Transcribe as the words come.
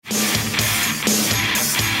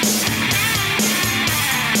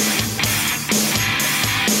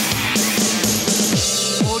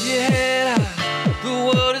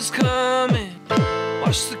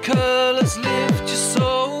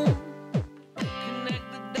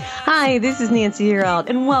Hi, this is Nancy Yearout,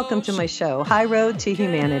 and welcome to my show, High Road to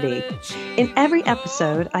Humanity. In every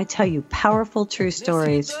episode, I tell you powerful true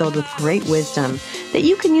stories filled with great wisdom that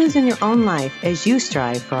you can use in your own life as you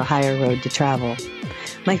strive for a higher road to travel.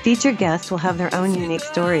 My featured guests will have their own unique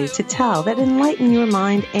stories to tell that enlighten your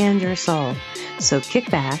mind and your soul. So kick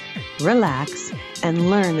back, relax, and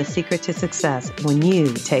learn the secret to success when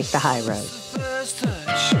you take the high road. First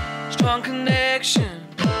touch, strong connection.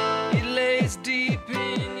 It lays deep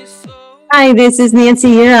in your soul. Hi, this is Nancy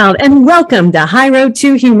Yearout, and welcome to High Road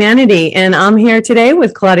to Humanity. And I'm here today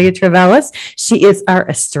with Claudia Travelis. She is our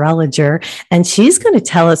astrologer, and she's going to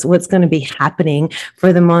tell us what's going to be happening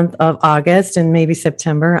for the month of August and maybe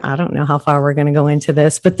September. I don't know how far we're going to go into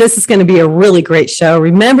this, but this is going to be a really great show.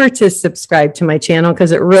 Remember to subscribe to my channel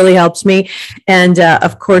because it really helps me. And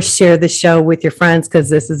of course, share the show with your friends because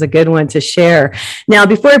this is a good one to share. Now,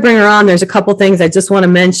 before I bring her on, there's a couple things I just want to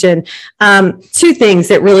mention. Two things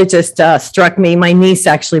that really just struck me. My niece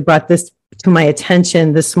actually brought this to my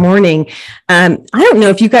attention this morning. I don't know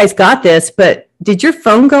if you guys got this, but did your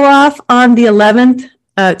phone go off on the 11th?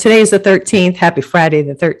 Today is the 13th. Happy Friday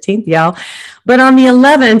the 13th, y'all. But on the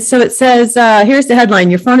 11th, so it says, here's the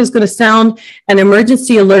headline. Your phone is going to sound an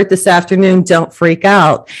emergency alert this afternoon. Don't freak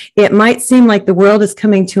out. It might seem like the world is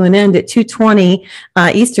coming to an end at 2:20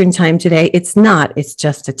 Eastern time today. It's not. It's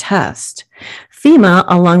just a test. FEMA,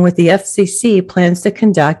 along with the FCC, plans to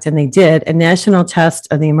conduct, and they did, a national test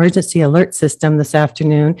of the emergency alert system this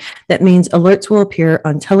afternoon. That means alerts will appear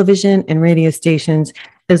on television and radio stations,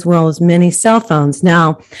 as well as many cell phones.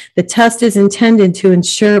 Now, the test is intended to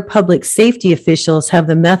ensure public safety officials have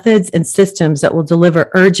the methods and systems that will deliver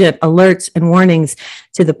urgent alerts and warnings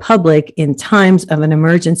to the public in times of an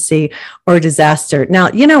emergency or disaster. Now,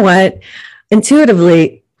 you know what?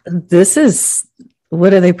 Intuitively, this is,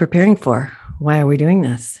 what are they preparing for? Why are we doing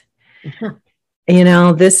this? You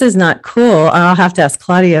know, this is not cool. I'll have to ask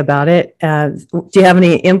Claudia about it. Do you have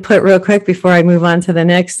any input real quick before I move on to the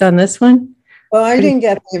next on this one? Well, I didn't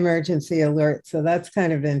get the emergency alert, so that's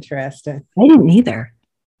kind of interesting. I didn't either.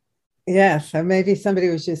 Yes, or maybe somebody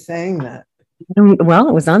was just saying that. Well,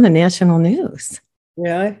 it was on the national news.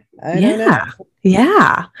 Really? I don't know.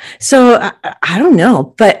 Yeah. So I don't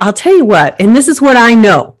know, but I'll tell you what, and this is what I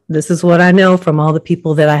know. This is what I know from all the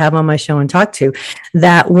people that I have on my show and talk to,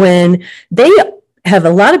 that when they have, a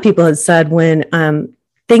lot of people have said when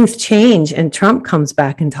things change and Trump comes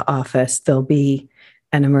back into office, there'll be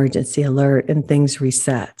an emergency alert and things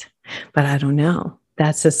reset. But I don't know.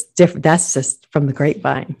 That's just different. That's just from the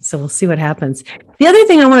grapevine. So we'll see what happens. The other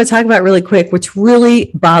thing I want to talk about really quick, which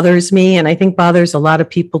really bothers me, and I think bothers a lot of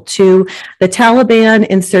people too, the Taliban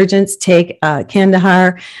insurgents take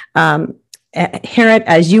Kandahar, Herat,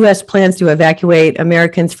 as U.S. plans to evacuate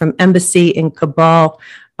Americans from embassy in Kabul.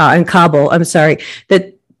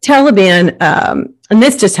 The Taliban, and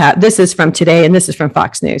this is from today, and this is from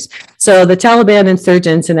Fox News. So the Taliban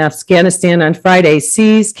insurgents in Afghanistan on Friday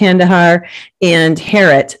seized Kandahar and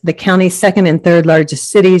Herat, the county's second and third largest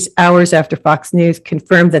cities, hours after Fox News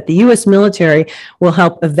confirmed that the U.S. military will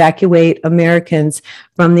help evacuate Americans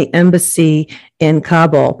from the embassy in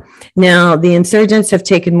Kabul. Now, the insurgents have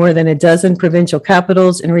taken more than a dozen provincial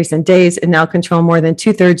capitals in recent days and now control more than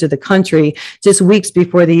 2/3 of the country, just weeks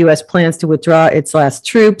before the U.S. plans to withdraw its last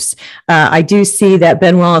troops. I do see that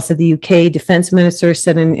Ben Wallace of the UK defense minister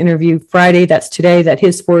said in an interview Friday, that's today, that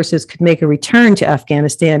his forces could make a return to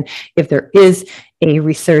Afghanistan if there is a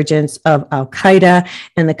resurgence of Al-Qaeda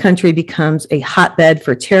and the country becomes a hotbed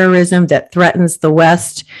for terrorism that threatens the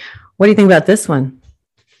West. What do you think about this one,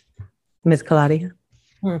 Ms. Claudia?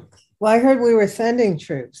 Well, I heard we were sending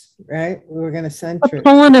troops, right? We were going to send troops.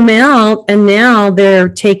 Pulling them out, and now they're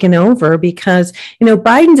taking over because, you know,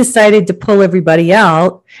 Biden decided to pull everybody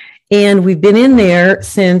out, and we've been in there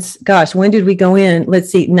since, gosh, when did we go in?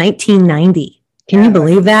 Let's see, 1990. Can you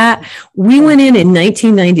believe that? We went in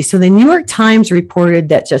 1990. So the New York Times reported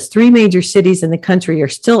that just 3 major cities in the country are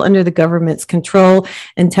still under the government's control,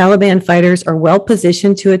 and Taliban fighters are well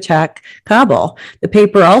positioned to attack Kabul. The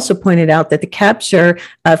paper also pointed out that the capture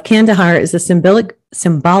of Kandahar is a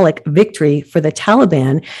symbolic victory for the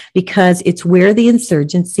Taliban because it's where the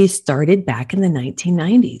insurgency started back in the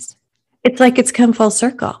 1990s. It's like it's come full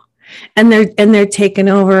circle. And they're taking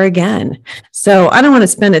over again. So I don't want to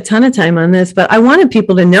spend a ton of time on this, but I wanted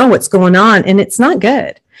people to know what's going on, and it's not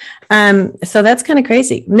good. So that's kind of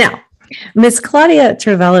crazy. Now, Miss Claudia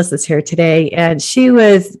Travelis is here today, and she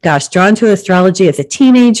was, drawn to astrology as a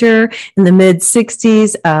teenager in the mid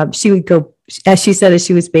 60s. as she said, as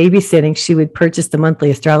she was babysitting, she would purchase the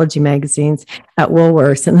monthly astrology magazines at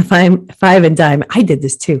Woolworths and the Five and Dime. I did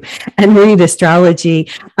this too, and read astrology.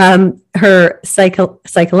 Her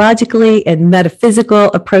psychologically and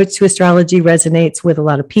metaphysical approach to astrology resonates with a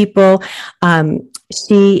lot of people.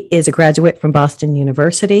 She is a graduate from Boston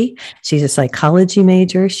University. She's a psychology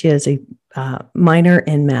major. She has a minor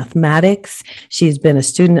in mathematics. She's been a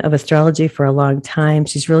student of astrology for a long time.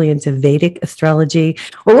 She's really into Vedic astrology.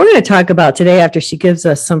 What we're going to talk about today, after she gives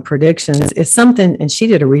us some predictions, is something, and she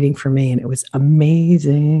did a reading for me, and it was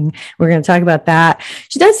amazing. We're going to talk about that.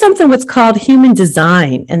 She does something what's called human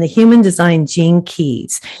design and the human design gene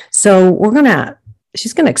keys. So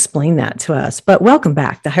she's going to explain that to us. But welcome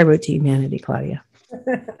back to High Road to Humanity, Claudia.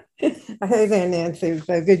 Hey there, Nancy.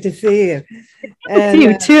 So good to see you. And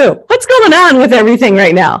you too. What's going on with everything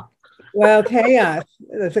right now? Well, chaos.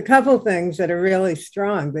 There's a couple things that are really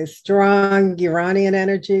strong. There's strong Uranian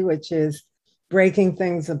energy, which is breaking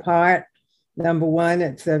things apart. Number one,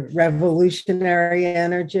 it's a revolutionary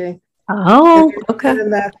energy. Oh, okay.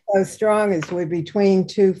 And that's so strong is we're between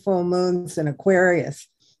two full moons in Aquarius.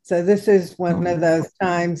 So this is one of those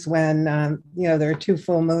times when, there are two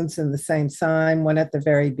full moons in the same sign, one at the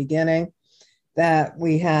very beginning that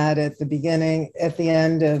we had at the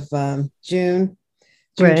end of June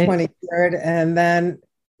right. 23rd. And then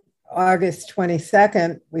August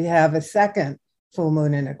 22nd, we have a second full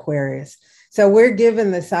moon in Aquarius. So we're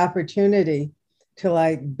given this opportunity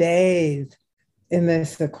to bathe in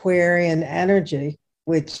this Aquarian energy,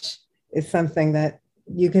 which is something that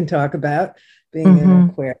you can talk about. Being an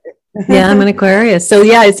Aquarius. Yeah, I'm an Aquarius. So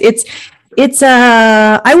yeah, it's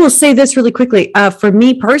I will say this really quickly. For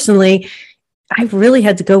me personally, I've really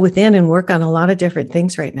had to go within and work on a lot of different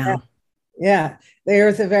things right now. Yeah.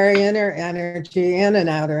 There's a very inner energy and an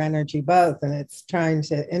outer energy, both, and it's trying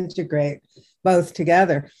to integrate both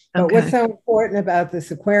together. But what's so important about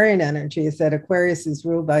this Aquarian energy is that Aquarius is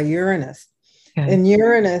ruled by Uranus. Okay. And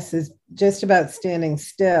Uranus is just about standing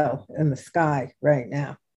still in the sky right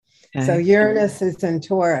now. Okay. So Uranus is in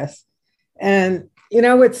Taurus. And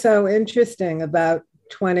what's so interesting about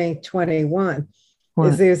 2021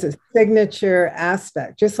 is there's a signature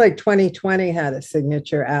aspect, just like 2020 had a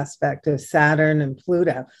signature aspect of Saturn and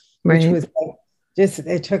Pluto, which was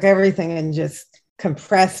it took everything and just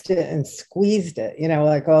compressed it and squeezed it,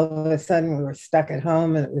 all of a sudden we were stuck at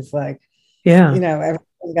home and it was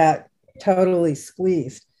everything got totally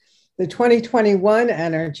squeezed. The 2021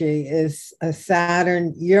 energy is a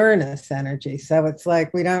Saturn-Uranus energy. So it's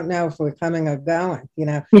like, we don't know if we're coming or going,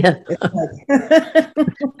 Yeah.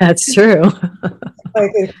 That's true.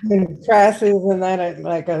 It compresses and then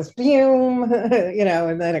it goes, boom,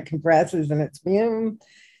 and then it compresses and it's boom.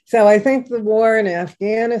 So I think the war in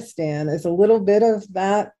Afghanistan is a little bit of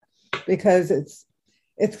that because it's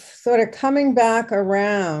sort of coming back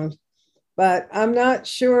around. But I'm not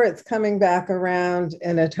sure it's coming back around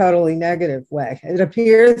in a totally negative way. It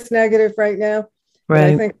appears negative right now. Right. But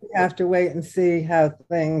I think we have to wait and see how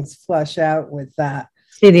things flush out with that.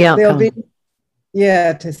 See the outcome.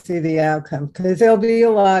 To see the outcome. Because there'll be a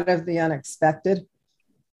lot of the unexpected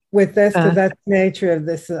with this, because that's the nature of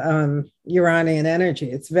this Uranian energy.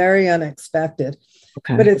 It's very unexpected.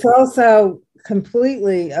 Okay. But it's also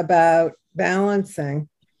completely about balancing.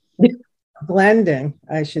 Blending,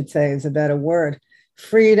 I should say, is a better word.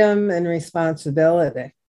 Freedom and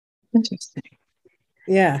responsibility. Interesting.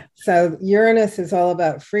 Yeah. So Uranus is all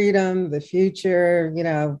about freedom, the future,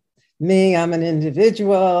 me, I'm an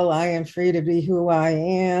individual. I am free to be who I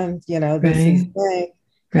am. This is me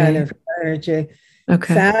kind of energy.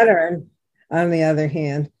 Okay. Saturn, on the other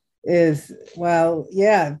hand, is,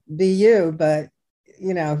 be you, but,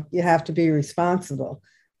 you have to be responsible.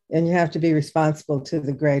 And you have to be responsible to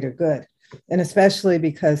the greater good. And especially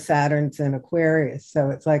because Saturn's in Aquarius.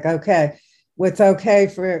 So it's like, okay, what's okay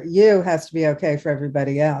for you has to be okay for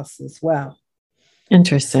everybody else as well.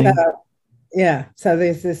 Interesting. So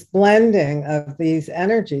there's this blending of these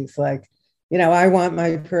energies. Like, I want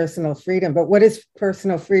my personal freedom, but what does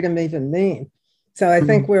personal freedom even mean? So I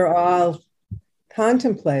think we're all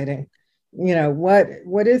contemplating,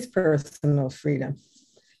 what is personal freedom?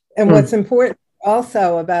 And what's important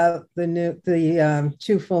also about the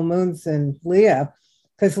two full moons in Leo,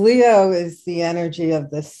 because Leo is the energy of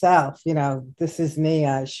the self. This is me,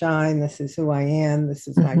 I shine, this is who I am, this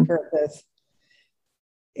is my purpose.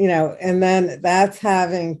 And then that's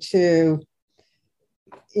having to,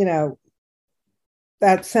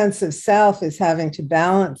 that sense of self is having to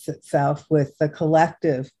balance itself with the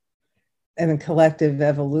collective and the collective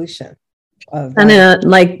evolution.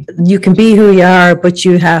 Like you can be who you are, but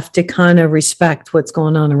you have to kind of respect what's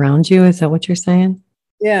going on around you. Is that what you're saying?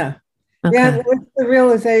 Yeah. Okay. Yeah, it's the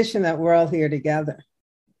realization that we're all here together.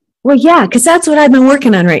 Well, yeah, because that's what I've been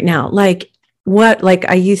working on right now. Like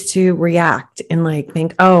I used to react and like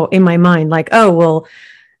think, oh, in my mind, like, oh, well,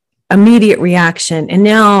 immediate reaction. And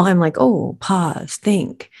now I'm like, oh, pause,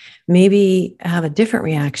 think, maybe have a different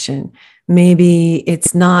reaction. Maybe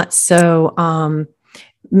it's not so,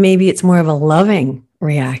 maybe it's more of a loving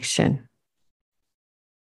reaction.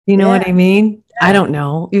 You know what I mean? Yeah. I don't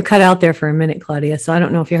know. You cut out there for a minute, Claudia. So I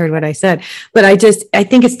don't know if you heard what I said, but I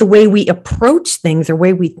think it's the way we approach things or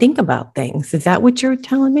way we think about things. Is that what you're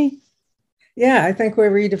telling me? Yeah, I think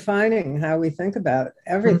we're redefining how we think about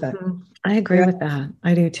everything. Mm-hmm. I agree with that.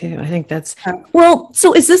 I do too. I think that's, well,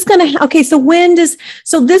 so is this going to, okay, so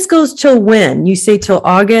this goes till when? You say till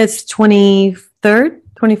August 23rd,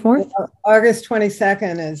 24th? August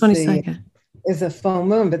 22nd is a full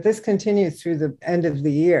moon, but this continues through the end of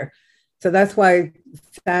the year. So that's why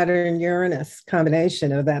Saturn-Uranus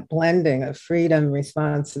combination of that blending of freedom,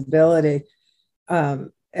 responsibility,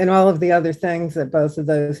 and all of the other things that both of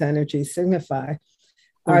those energies signify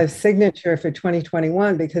are a signature for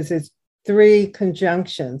 2021, because it's 3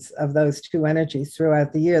 conjunctions of those 2 energies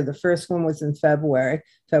throughout the year. The first one was in February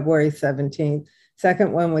 17th.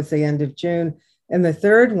 Second one was the end of June. And the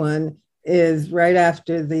third one is right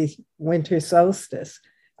after the winter solstice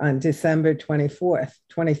on December 24th,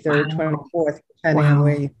 23rd, 24th, depending on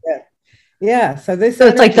where you sit. Yeah. So it's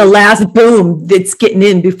like the last boom that's getting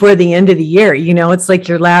in before the end of the year. You know, it's like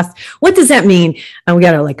your last, what does that mean? And we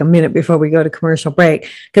got like a minute before we go to commercial break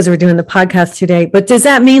because we're doing the podcast today. But does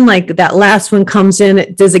that mean like that last one comes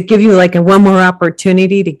in? Does it give you like a one more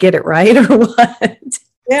opportunity to get it right or what?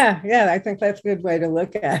 Yeah, I think that's a good way to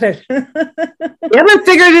look at it. You haven't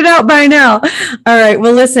figured it out by now. All right.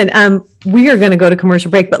 Well, listen, we are going to go to commercial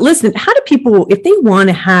break, but listen, how do people, if they want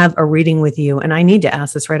to have a reading with you, and I need to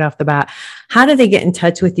ask this right off the bat, how do they get in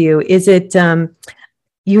touch with you? Is it,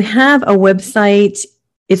 you have a website,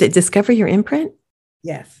 is it Discover Your Imprint?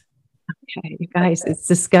 Yes. Okay, you guys, it's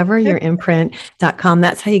discoveryourimprint.com.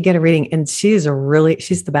 That's how you get a reading. And she's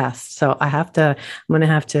the best. So I'm going to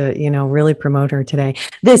have to, really promote her today.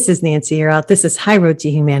 This is Nancy Yearout. This is High Road to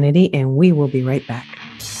Humanity, and we will be right back.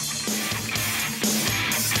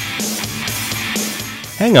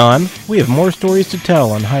 Hang on, we have more stories to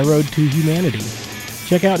tell on High Road to Humanity.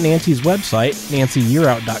 Check out Nancy's website,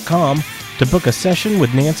 nancyyearout.com, to book a session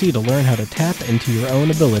with Nancy to learn how to tap into your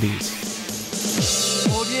own abilities.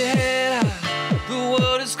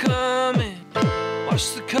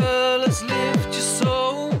 Watch the colors lift your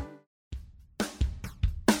soul.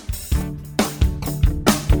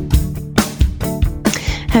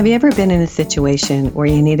 Have you ever been in a situation where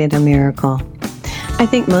you needed a miracle? I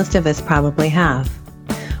think most of us probably have.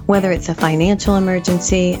 Whether it's a financial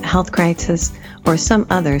emergency, health crisis, or some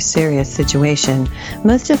other serious situation,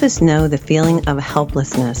 most of us know the feeling of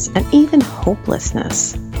helplessness and even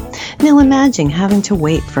hopelessness. Now imagine having to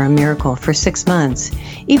wait for a miracle for 6 months,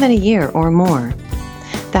 even a year or more.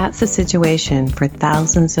 That's the situation for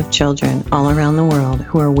thousands of children all around the world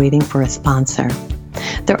who are waiting for a sponsor.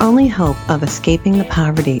 Their only hope of escaping the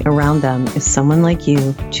poverty around them is someone like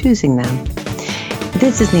you choosing them.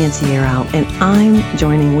 This is Nancy Yearout, and I'm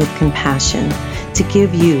joining with compassion to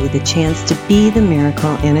give you the chance to be the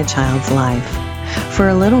miracle in a child's life. For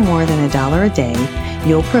a little more than $1 a day,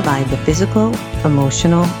 you'll provide the physical,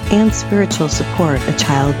 emotional, and spiritual support a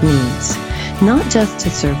child needs, not just to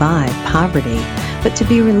survive poverty, but to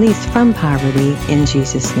be released from poverty in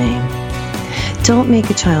Jesus' name. Don't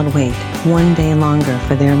make a child wait one day longer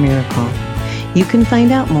for their miracle. You can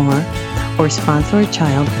find out more or sponsor a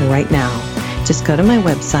child right now. Just go to my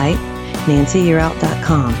website,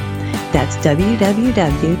 nancyyearout.com. That's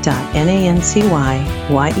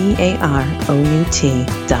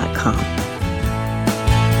www.nancyyearout.com.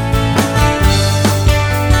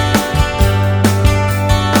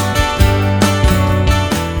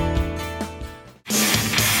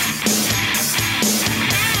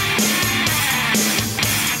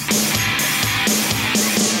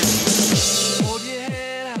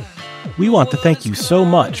 We want to thank you so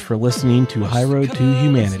much for listening to High Road to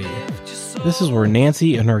Humanity. This is where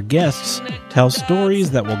Nancy and her guests tell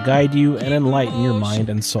stories that will guide you and enlighten your mind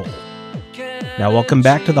and soul. Now welcome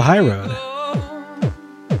back to the High Road.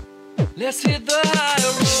 Let's hit the high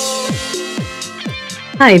road.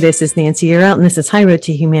 Hi, this is Nancy Yearout, and this is High Road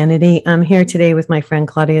to Humanity. I'm here today with my friend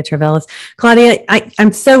Claudia Travelis. Claudia,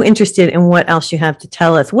 I'm so interested in what else you have to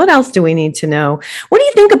tell us. What else do we need to know? What do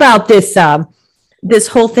you think about this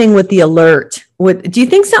whole thing with the alert? Do you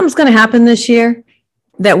think something's going to happen this year?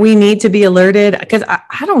 that we need to be alerted? Because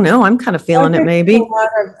I don't know, I'm kind of feeling it maybe.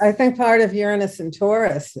 I think part of Uranus and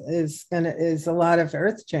Taurus is a lot of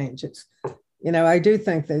earth changes. I do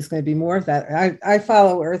think there's going to be more of that. I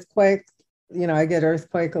follow earthquake. I get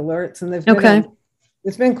earthquake alerts, and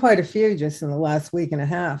there's been quite a few just in the last week and a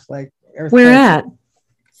half. Like where at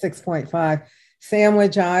 6.5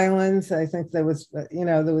 Sandwich Islands. I think there was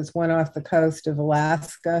one off the coast of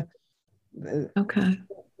Alaska. Okay.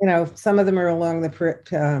 Some of them are along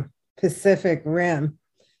the Pacific Rim.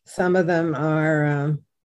 Some of them are,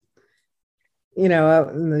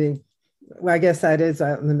 out in I guess that is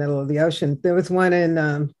out in the middle of the ocean. There was one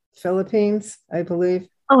in Philippines, I believe.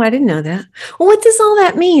 Oh, I didn't know that. Well, what does all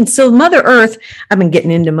that mean? So Mother Earth, I've been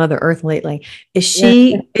getting into Mother Earth lately.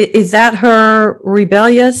 Is that her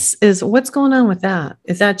rebellious? What's going on with that?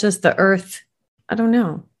 Is that just the Earth? I don't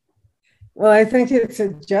know. Well, I think it's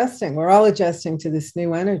adjusting. We're all adjusting to this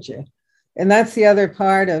new energy. And that's the other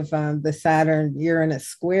part of the Saturn-Uranus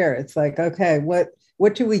square. It's like, okay, what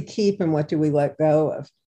do we keep and what do we let go of?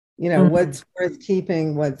 What's worth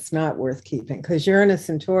keeping, what's not worth keeping. Because Uranus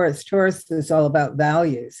and Taurus is all about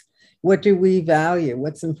values. What do we value?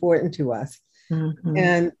 What's important to us? Mm-hmm.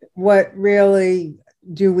 And what really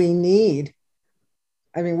do we need?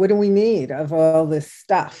 I mean, what do we need of all this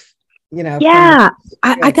stuff? Yeah,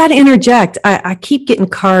 I got to interject. I keep getting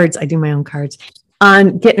cards. I do my own cards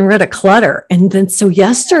on getting rid of clutter. And then, so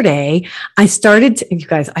yesterday I started you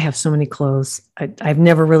guys, I have so many clothes. I've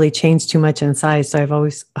never really changed too much in size. So I've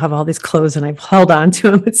always have all these clothes and I've held on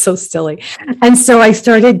to them. It's so silly. And so I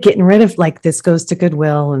started getting rid of like, this goes to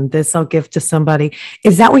Goodwill and this I'll give to somebody.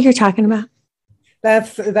 Is that what you're talking about?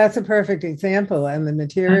 That's a perfect example on the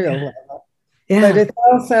material level. Yeah. But it's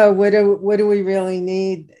also, what do we really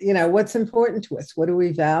need? What's important to us? What do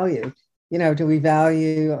we value? Do we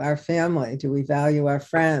value our family? Do we value our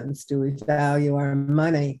friends? Do we value our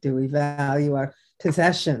money? Do we value our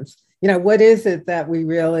possessions? What is it that we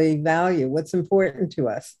really value? What's important to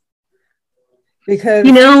us? Because,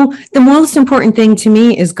 the most important thing to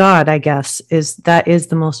me is God, I guess, is the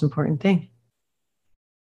most important thing.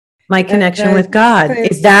 My connection with God.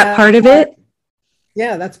 Is that part of it?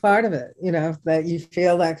 Yeah, that's part of it. That you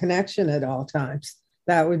feel that connection at all times.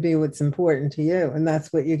 That would be what's important to you. And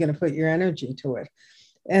that's what you're going to put your energy toward.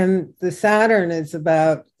 And the Saturn is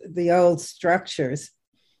about the old structures.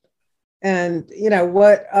 And,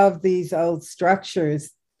 what of these old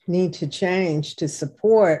structures need to change to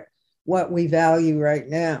support what we value right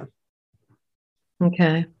now?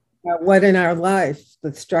 Okay. What in our life,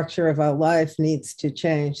 the structure of our life needs to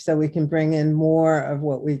change so we can bring in more of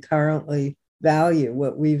what we currently value,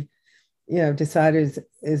 what we've decided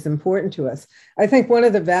is important to us. I think one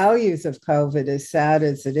of the values of COVID, as sad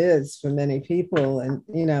as it is for many people, and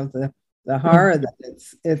the horror that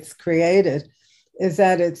it's created, is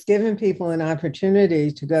that it's given people an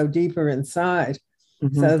opportunity to go deeper inside,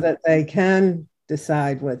 so that they can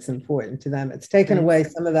decide what's important to them. It's taken away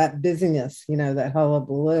some of that busyness, that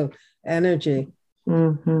hullabaloo energy.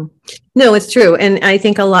 Mm-hmm. No, it's true. And I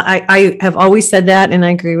think a lot, I have always said that, and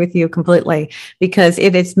I agree with you completely, because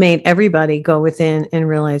it's made everybody go within and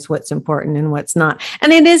realize what's important and what's not.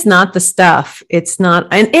 And it is not the stuff. It's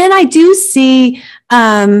not. And I do see,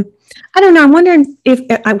 I don't know, I'm wondering if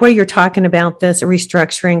where you're talking about this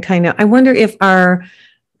restructuring kind of, I wonder if our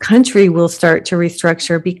country will start to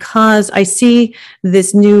restructure, because I see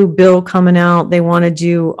this new bill coming out. They want to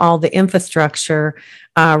do all the infrastructure,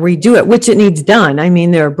 redo it, which it needs done. I mean,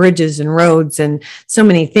 there are bridges and roads and so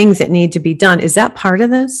many things that need to be done. Is that part of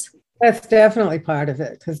this? That's definitely part of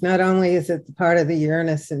it, because not only is it part of the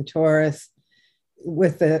Uranus and Taurus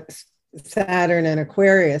with the Saturn and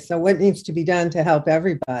Aquarius. So what needs to be done to help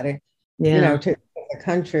everybody? Yeah. To the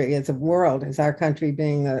country as a world, as our country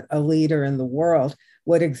being a leader in the world.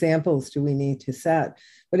 What examples do we need to set?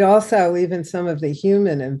 But also even some of the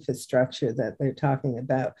human infrastructure that they're talking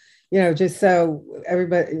about, just so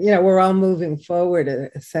everybody, we're all moving forward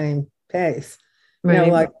at the same pace.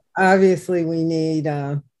 Right. Like obviously we need,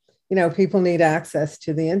 people need access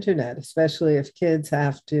to the internet, especially if kids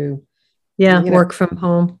have to work from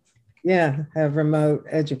home. Yeah, have remote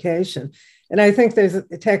education. And I think there's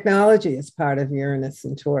technology as part of Uranus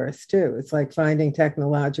and Taurus too. It's like finding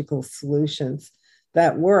technological solutions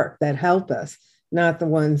that work, that help us, not the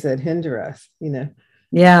ones that hinder us,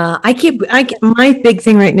 Yeah, my big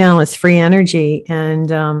thing right now is free energy,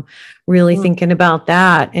 and really thinking about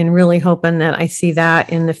that and really hoping that I see that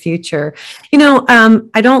in the future.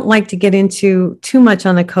 I don't like to get into too much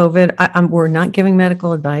on the COVID. We're not giving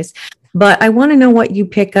medical advice, but I want to know what you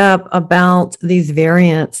pick up about these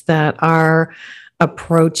variants that are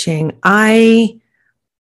approaching. I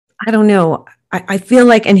don't know. I feel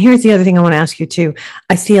like, and here's the other thing I want to ask you too.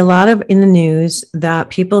 I see a lot of in the news that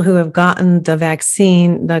people who have gotten the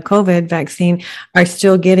vaccine, the COVID vaccine, are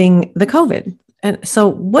still getting the COVID. And so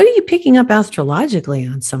what are you picking up astrologically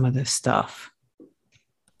on some of this stuff?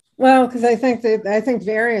 Well, because I think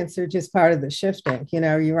variants are just part of the shifting.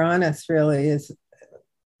 Uranus really is,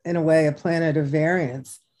 in a way, a planet of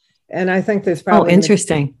variants. And I think there's probably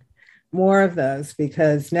interesting. More of those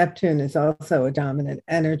because Neptune is also a dominant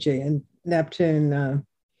energy, and Neptune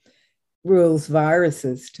rules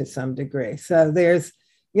viruses to some degree. So there's,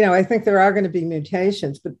 I think there are going to be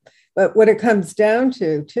mutations, but what it comes down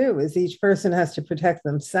to too is each person has to protect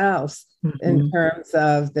themselves in terms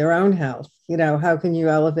of their own health. How can you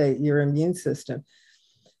elevate your immune system?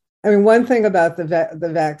 I mean, one thing about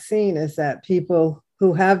the vaccine is that people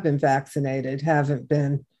who have been vaccinated haven't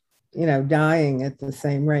been dying at the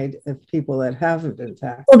same rate of people that haven't been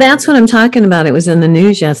vaccinated. Well, that's what I'm talking about. It was in the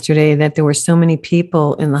news yesterday that there were so many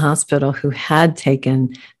people in the hospital who had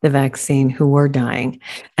taken the vaccine who were dying.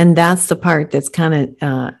 And that's the part that's kind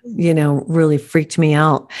of, really freaked me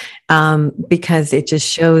out because it just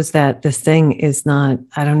shows that this thing is not,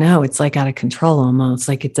 I don't know, it's like out of control almost,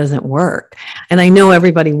 like it doesn't work. And I know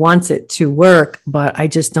everybody wants it to work, but I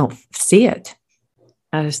just don't see it.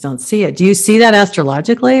 I just don't see it. Do you see that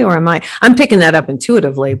astrologically, or I'm picking that up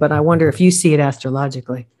intuitively, but I wonder if you see it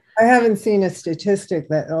astrologically. I haven't seen a statistic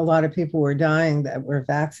that a lot of people were dying that were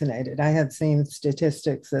vaccinated. I had seen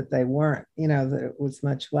statistics that they weren't, that it was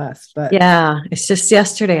much less. But yeah, it's just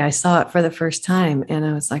yesterday I saw it for the first time and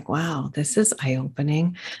I was like, wow, this is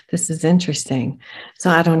eye-opening. This is interesting. So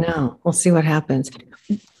I don't know. We'll see what happens.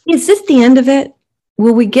 Is this the end of it?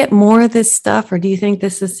 Will we get more of this stuff, or do you think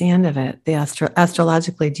this is the end of it? The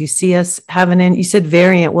astrologically, do you see us having you said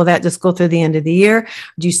variant, will that just go through the end of the year?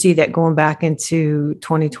 Do you see that going back into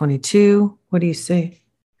 2022? What do you see?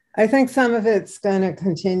 I think some of it's going to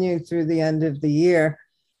continue through the end of the year.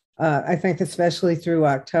 I think especially through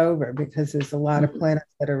October, because there's a lot of planets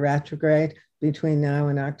that are retrograde between now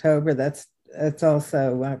and October. That's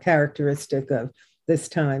also characteristic of this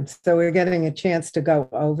time. So we're getting a chance to go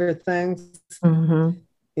over things,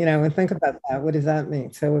 and think about that. What does that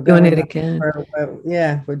mean? So we're doing it again.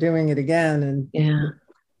 We're doing it again. And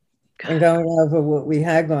going over what we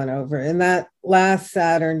had gone over. And that last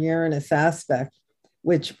Saturn-Uranus aspect,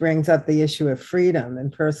 which brings up the issue of freedom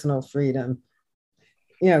and personal freedom,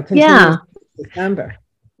 continues in December.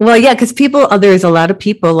 Well, yeah, because there's a lot of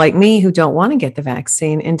people like me who don't want to get the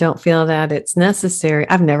vaccine and don't feel that it's necessary.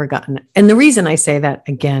 I've never gotten it. And the reason I say that,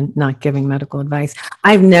 again, not giving medical advice,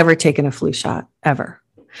 I've never taken a flu shot ever.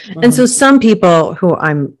 And so some people who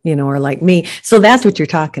are like me. So that's what you're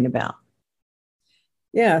talking about.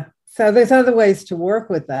 Yeah. So there's other ways to work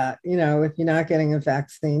with that. If you're not getting a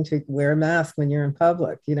vaccine, to wear a mask when you're in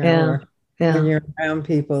public, or when you're around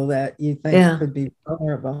people that you think could be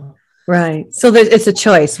vulnerable. Right. So it's a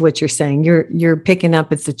choice, what you're saying. You're picking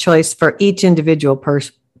up, it's a choice for each individual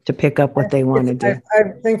person to pick up what they want to do.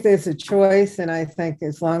 I think there's a choice, and I think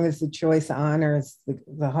as long as the choice honors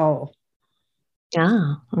the whole.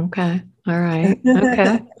 Ah, okay. All right.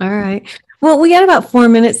 Okay. All right. Well, we got about 4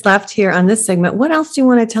 minutes left here on this segment. What else do you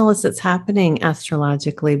want to tell us that's happening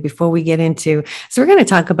astrologically before we get into? So we're going to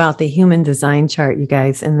talk about the human design chart, you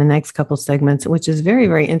guys, in the next couple segments, which is very,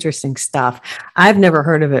 very interesting stuff. I've never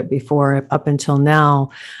heard of it before up until now.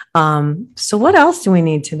 So what else do we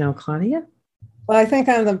need to know, Claudia? Well, I think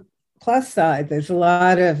on the plus side, there's a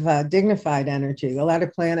lot of dignified energy. A lot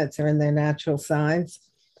of planets are in their natural signs.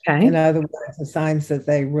 Okay. In other words, the signs that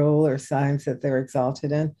they rule or signs that they're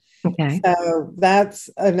exalted in. Okay. So that's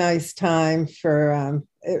a nice time for,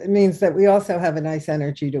 it means that we also have a nice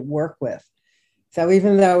energy to work with. So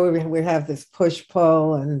even though we have this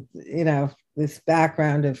push-pull and, this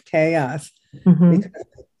background of chaos, because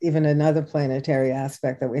even another planetary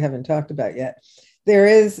aspect that we haven't talked about yet,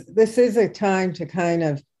 this is a time to kind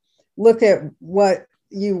of look at what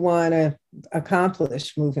you want to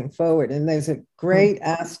accomplish moving forward. And there's a great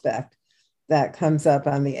aspect that comes up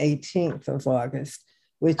on the 18th of August,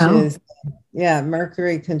 which is,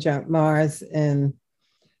 Mercury conjunct Mars in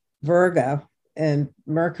Virgo. And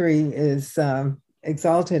Mercury is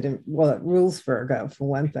exalted, it rules Virgo for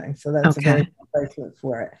one thing. So that's a very good placement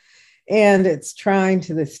for it. And it's trine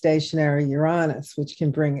to the stationary Uranus, which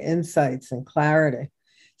can bring insights and clarity.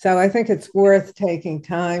 So I think it's worth taking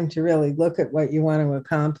time to really look at what you want to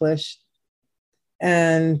accomplish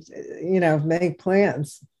and, make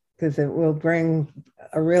plans, because it will bring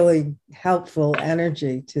a really helpful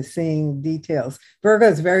energy to seeing details. Virgo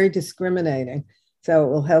is very discriminating, so it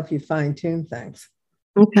will help you fine-tune things.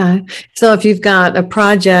 Okay. So if you've got a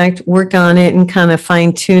project, work on it and kind of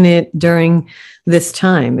fine tune it during this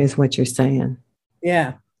time is what you're saying.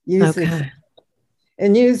 Yeah. Use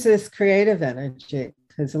this creative energy,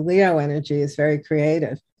 because the Leo energy is very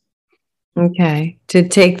creative. Okay. To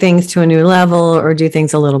take things to a new level or do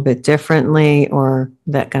things a little bit differently or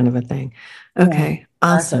that kind of a thing. Okay. Yeah,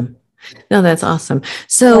 awesome. No, that's awesome.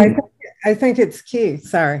 So I think it's key.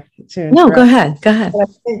 Sorry. No, go ahead. Go ahead. But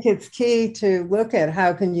I think it's key to look at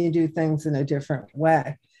how can you do things in a different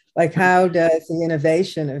way? Like, how does the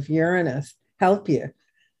innovation of Uranus help you?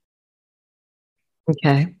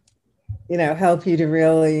 Okay. Help you to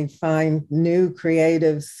really find new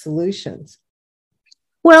creative solutions.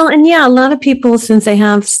 Well, and yeah, a lot of people, since they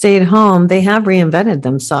have stayed home, they have reinvented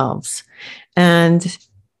themselves. And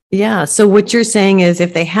yeah, so what you're saying is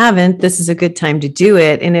if they haven't, this is a good time to do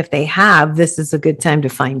it. And if they have, this is a good time to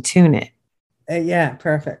fine tune it. Yeah,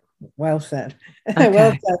 perfect. Well said. Okay.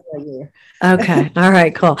 Well said by you. Okay. All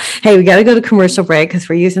right, cool. Hey, we got to go to commercial break because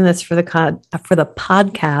we're using this for the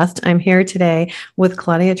podcast. I'm here today with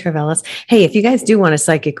Claudia Travelis. Hey, if you guys do want a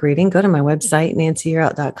psychic reading, go to my website,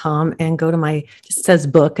 nancyyearout.com, and go to it says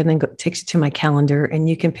book, and then takes you to my calendar, and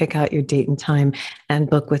you can pick out your date and time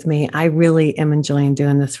and book with me. I really am enjoying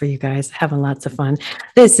doing this for you guys, having lots of fun.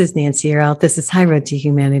 This is Nancy Yearout. This is High Road to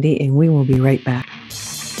Humanity, and we will be right back.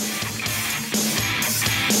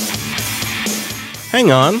 Hang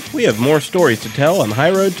on, we have more stories to tell on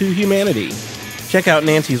High Road to Humanity. Check out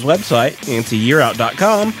Nancy's website,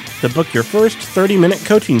 nancyyearout.com, to book your first 30-minute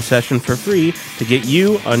coaching session for free to get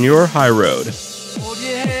you on your high road. Hold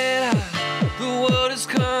your head high, the world is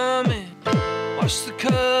coming. Watch the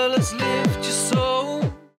colors lift your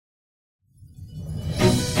soul.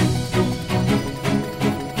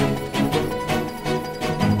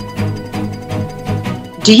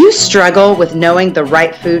 Do you struggle with knowing the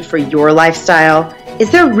right food for your lifestyle? Is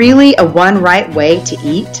there really a one right way to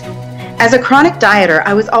eat? As a chronic dieter,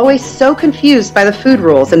 I was always so confused by the food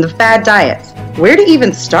rules and the fad diets. Where to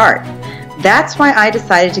even start? That's why I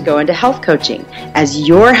decided to go into health coaching. As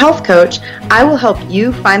your health coach, I will help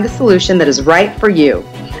you find the solution that is right for you.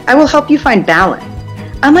 I will help you find balance.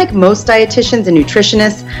 Unlike most dietitians and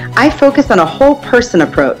nutritionists, I focus on a whole person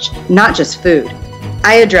approach, not just food.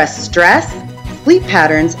 I address stress, sleep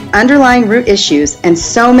patterns, underlying root issues, and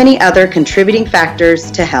so many other contributing factors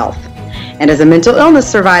to health. And as a mental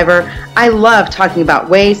illness survivor, I love talking about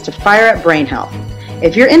ways to fire up brain health.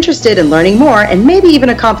 If you're interested in learning more and maybe even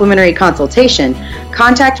a complimentary consultation,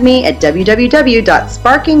 contact me at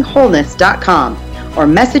www.sparkingwholeness.com or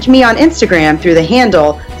message me on Instagram through the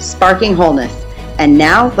handle Sparking Wholeness. And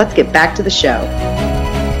now let's get back to the show.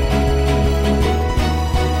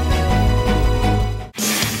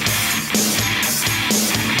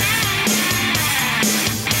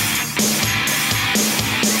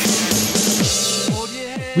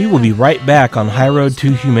 We will be right back on High Road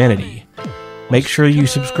to Humanity. Make sure you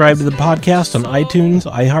subscribe to the podcast on iTunes,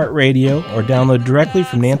 iHeartRadio, or download directly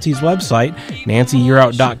from Nancy's website,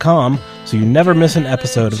 nancyyearout.com, so you never miss an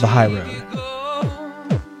episode of The High Road.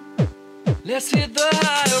 Let's hit the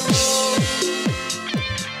high road.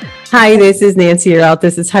 Hi, this is Nancy Yearout.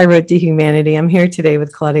 This is High Road to Humanity. I'm here today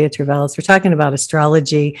with Claudia Travelis. We're talking about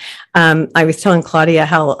astrology. I was telling Claudia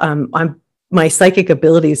how my psychic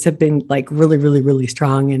abilities have been like really, really, really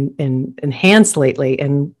strong and enhanced lately.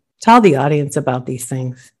 And tell the audience about these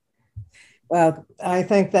things. Well, I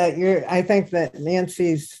think that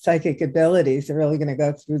Nancy's psychic abilities are really going to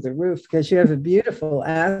go through the roof because you have a beautiful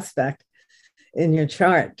aspect in your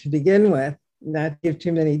chart to begin with. Not give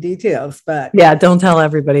too many details, but yeah, don't tell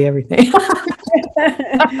everybody everything.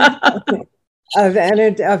 of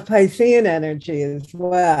Piscean energy as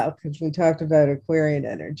well, because we talked about Aquarian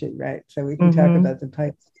energy, right? So we can talk about the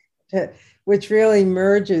Piscean, which really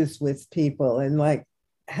merges with people and like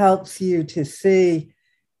helps you to see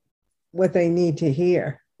what they need to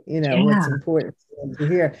hear, what's important for them to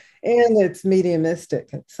hear. And it's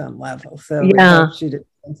mediumistic at some level. So it helps you to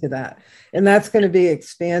into that. And that's going to be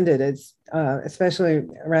expanded. It's especially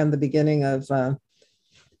around the beginning of the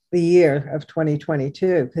year of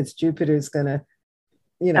 2022, because Jupiter is going to,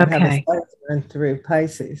 have a turn through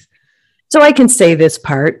Pisces. So I can say this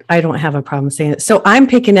part. I don't have a problem saying it. So I'm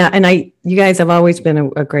picking out, and you guys have always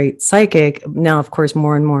been a great psychic. Now, of course,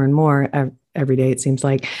 more and more and more every day, it seems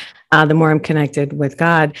like, the more I'm connected with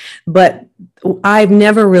God. But I've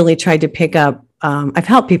never really tried to pick up. I've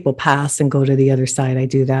helped people pass and go to the other side. I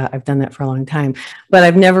do that. I've done that for a long time, but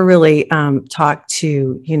I've never really talked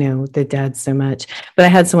to, the dead so much. But I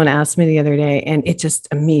had someone ask me the other day and it just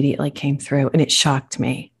immediately came through and it shocked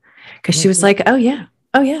me because she was like, oh yeah.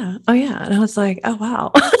 And I was like, oh,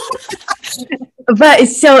 wow. But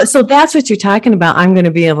so that's what you're talking about. I'm going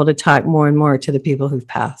to be able to talk more and more to the people who've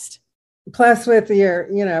passed. Plus with your,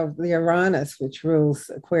 the Uranus, which rules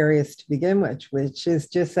Aquarius to begin with, which is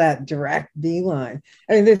just that direct beeline.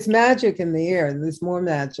 I mean, there's magic in the air. There's more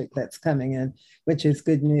magic that's coming in, which is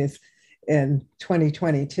good news in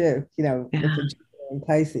 2022, with the in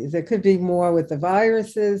Pisces. There could be more with the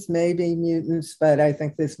viruses, maybe mutants, but I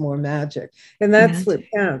think there's more magic. And that's what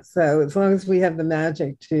counts. So as long as we have the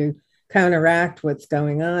magic to counteract what's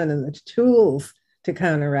going on and the tools to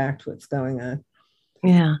counteract what's going on.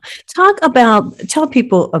 Yeah. Tell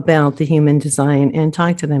people about the human design and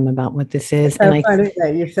talk to them about what this is. So funny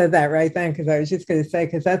that you said that right then, because I was just going to say,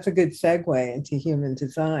 because that's a good segue into human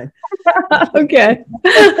design. Okay.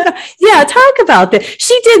 Yeah. Talk about that.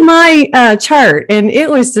 She did my chart and it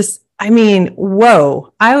was just,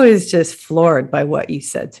 whoa. I was just floored by what you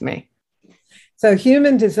said to me. So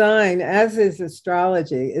human design, as is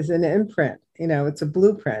astrology, is an imprint. It's a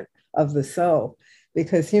blueprint of the soul.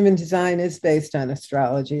 Because human design is based on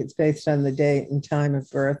astrology. It's based on the date and time of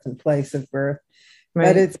birth and place of birth. Right.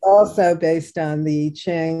 But it's also based on the I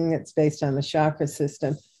Ching. It's based on the chakra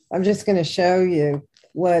system. I'm just going to show you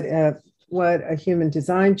what a human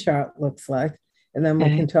design chart looks like. And then we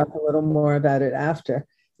can talk a little more about it after.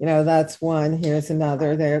 That's one. Here's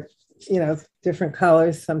another. They're, different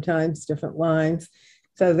colors, sometimes different lines.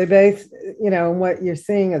 So they're based, on what you're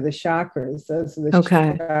seeing are the chakras. Those are the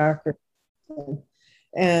chakras.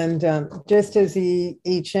 And just as the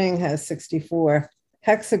I Ching has 64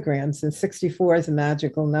 hexagrams, and 64 is a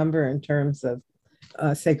magical number in terms of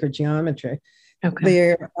sacred geometry,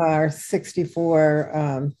 there are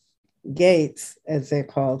 64 gates, as they're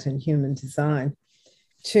called in human design,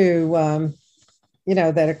 to,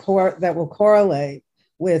 that will correlate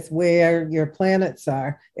with where your planets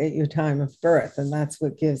are at your time of birth. And that's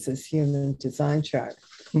what gives us human design chart.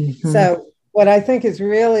 Mm-hmm. So what I think is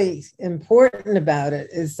really important about it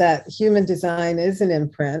is that human design is an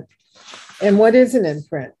imprint. And what is an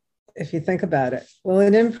imprint, if you think about it? Well,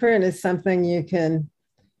 an imprint is something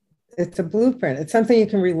it's a blueprint. It's something you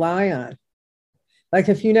can rely on. Like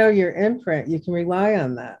if you know your imprint, you can rely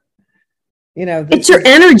on that. It's your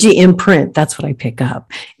energy imprint. That's what I pick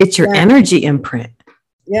up. It's your energy imprint.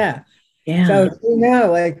 Yeah. Yeah. So,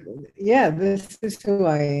 this is who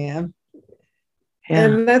I am. Yeah.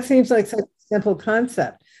 And that seems like such simple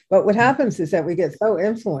concept. But what happens is that we get so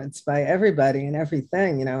influenced by everybody and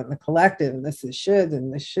everything, in the collective, and this is should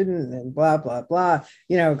and this shouldn't and blah, blah, blah,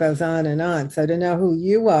 it goes on and on. So to know who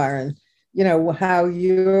you are and, how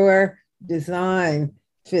your design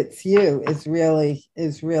fits you is really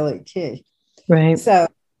key. Right.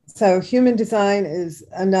 So human design is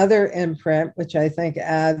another imprint, which I think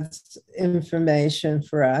adds information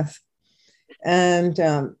for us. And,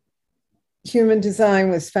 human design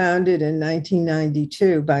was founded in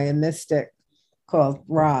 1992 by a mystic called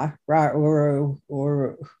Ra Uru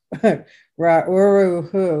Hu,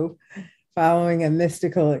 following a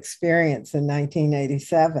mystical experience in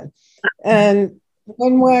 1987. And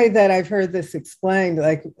one way that I've heard this explained,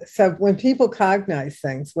 so when people cognize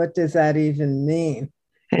things, what does that even mean?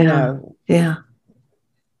 Yeah.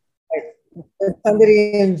 If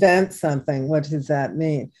somebody invents something, what does that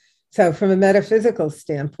mean? So from a metaphysical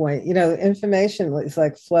standpoint, information is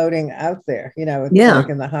like floating out there, it's like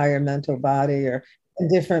in the higher mental body or in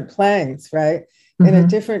different planes, right? Mm-hmm. And at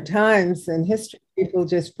different times in history, people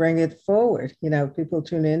just bring it forward, people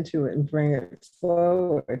tune into it and bring it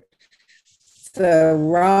forward. So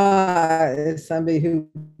Ra is somebody who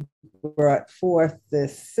brought forth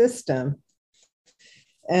this system,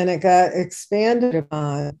 and it got expanded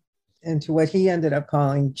upon into what he ended up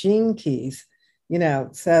calling gene keys.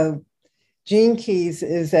 So gene keys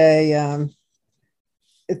is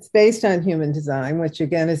it's based on human design, which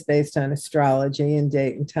again is based on astrology and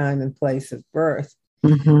date and time and place of birth.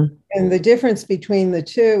 Mm-hmm. And the difference between the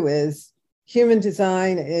two is human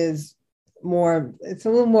design is it's a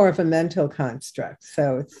little more of a mental construct.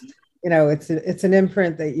 So it's an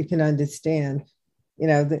imprint that you can understand.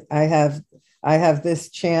 I have this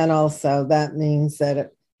channel, so that means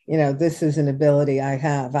that this is an ability I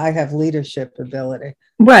have. I have leadership ability.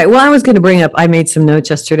 Right. Well, I was going to bring up, I made some notes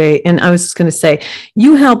yesterday, and I was just going to say,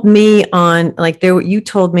 you helped me on, you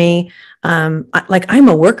told me, I'm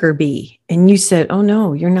a worker bee. And you said, oh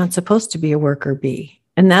no, you're not supposed to be a worker bee.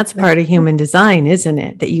 And that's part of human design, isn't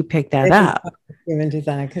it? That you picked that up. Human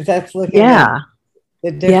design, because that's looking at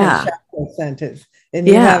the different chakra centers. And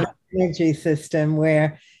you have an energy system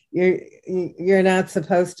where you're not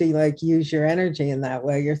supposed to use your energy in that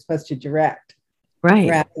way. You're supposed to direct, right,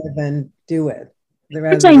 rather than do it.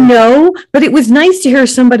 Which I know, but it was nice to hear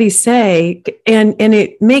somebody say, and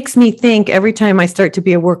it makes me think every time I start to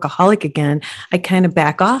be a workaholic again, I kind of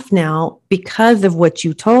back off now because of what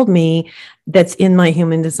you told me that's in my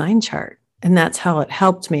human design chart. And that's how it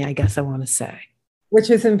helped me, I guess I want to say. Which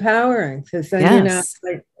is empowering, because then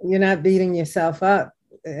you're not beating yourself up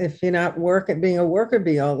if you're not being a worker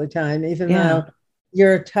bee all the time, even though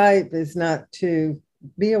your type is not to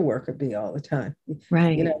be a worker bee all the time.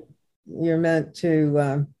 Right. You know, you're meant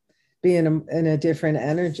to be in a different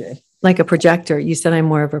energy. Like a projector. You said I'm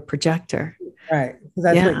more of a projector. Right.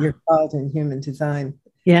 That's what you're called in human design.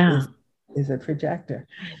 Yeah. Is a projector.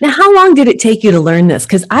 Now, how long did it take you to learn this?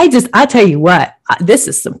 Because I'll tell you what, this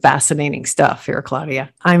is some fascinating stuff here,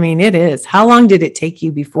 Claudia. I mean, it is. How long did it take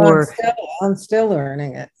you before? Well, I'm still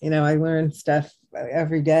learning it. You know, I learn stuff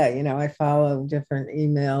every day. You know, I follow different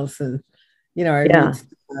emails and, you know, I read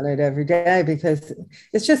on it every day, because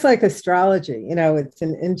it's just like astrology. You know, it's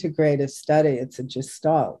an integrative study. It's a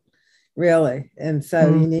gestalt, really. And so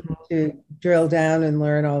you need to drill down and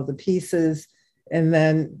learn all the pieces, and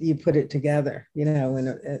then you put it together, you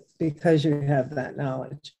know, because you have that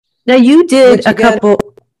knowledge. Now you did couple,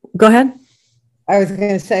 go ahead. I was going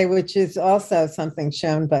to say, which is also something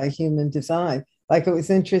shown by human design. Like, it was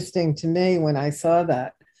interesting to me when I saw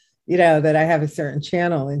that, you know, that I have a certain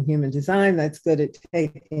channel in human design that's good at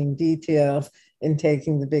taking details and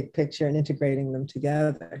taking the big picture and integrating them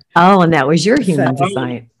together. Oh, and that was your human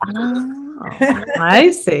design. Oh,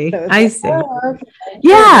 I see. I see. Okay.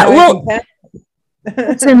 Yeah. Well,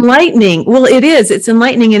 it's enlightening. Well, it is. It's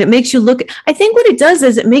enlightening. And it makes you look, I think what it does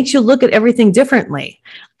is it makes you look at everything differently.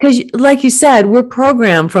 Because like you said, we're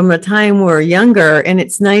programmed from the time we're younger, and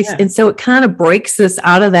it's nice. Yeah. And so it kind of breaks us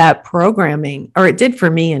out of that programming, or it did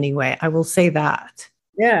for me anyway. I will say that.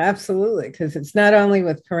 Yeah, absolutely. Because it's not only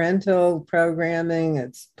with parental programming,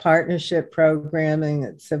 it's partnership programming,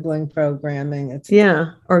 it's sibling programming. It's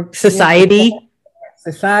or society. You know,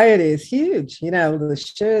 society is huge. You know, the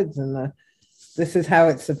shoulds and this is how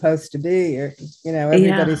it's supposed to be, or, you know,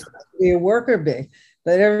 everybody's supposed to be a worker bee,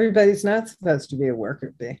 but everybody's not supposed to be a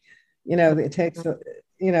worker bee. You know, it takes,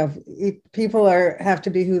 you know, people have to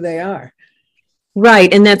be who they are.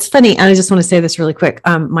 Right. And that's funny. I just want to say this really quick.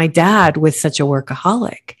 My dad was such a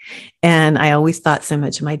workaholic, and I always thought so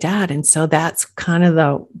much of my dad. And so that's kind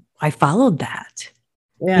of I followed that.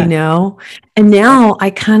 You know, and now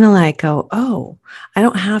I kind of like go, oh, I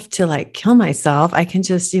don't have to like kill myself. I can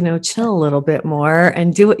just, you know, chill a little bit more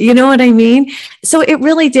and do it. You know what I mean? So it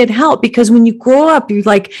really did help, because when you grow up, you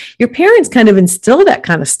like, your parents kind of instill that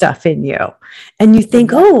kind of stuff in you, and you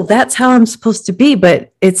think, oh, that's how I'm supposed to be,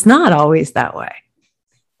 but it's not always that way.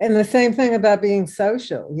 And the same thing about being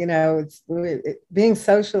social, you know, being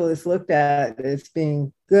social is looked at as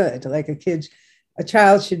being good. Like a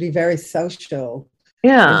child should be very social.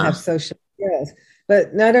 And have social skills,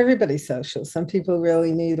 but not everybody's social. Some people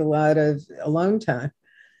really need a lot of alone time.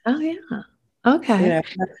 Oh yeah, okay. You know,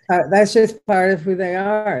 that's just part of who they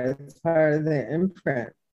are. It's part of their imprint.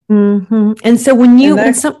 Mm-hmm. And so when you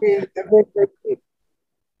that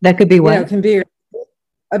could be what? You know, can be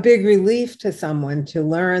a big relief to someone to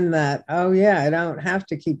learn that. Oh yeah, I don't have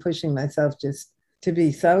to keep pushing myself just to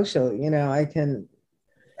be social. You know, I can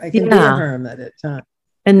be a hermit at times.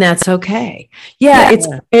 And that's okay. Yeah,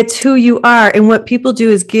 it's who you are. And what people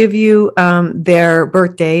do is give you their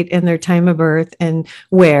birth date and their time of birth and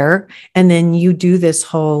where, and then you do this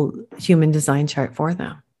whole human design chart for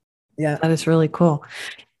them. Yeah. That is really cool.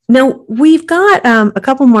 Now, we've got a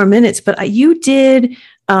couple more minutes, but you did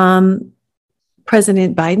President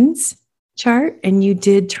Biden's chart and you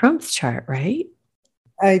did Trump's chart, right?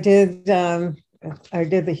 I did the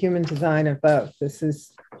human design of both. This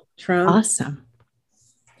is Trump. Awesome.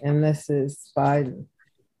 And this is Biden.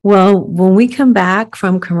 Well, when we come back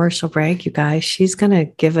from commercial break, you guys, she's going to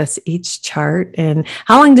give us each chart. And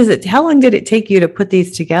how long did it take you to put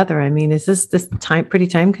these together? I mean, is this pretty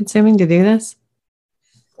time consuming to do this?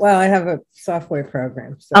 Well, I have a software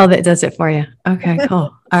program. So. Oh, that does it for you. Okay,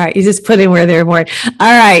 cool. All right. You just put in where they're more. All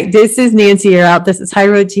right. This is Nancy Yearout. This is High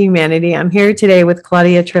Road to Humanity. I'm here today with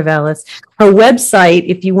Claudia Trevelis. Her website,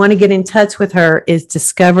 if you want to get in touch with her, is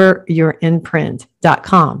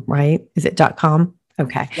discoveryourimprint.com, right? Is it .com?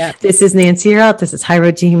 Okay. Yeah. This is Nancy Yearout. This is High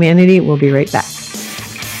Road to Humanity. We'll be right back.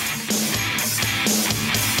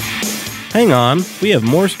 Hang on. We have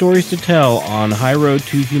more stories to tell on High Road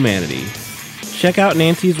to Humanity. Check out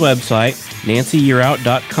Nancy's website,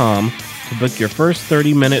 nancyyearout.com, to book your first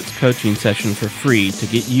 30 minutes coaching session for free to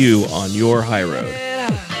get you on your high road.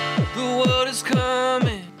 The world is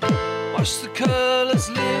coming. Watch the colors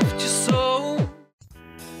lift your soul.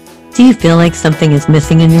 Do you feel like something is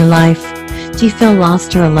missing in your life? Do you feel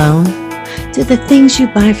lost or alone? Do the things you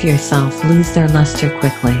buy for yourself lose their luster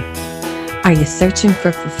quickly? Are you searching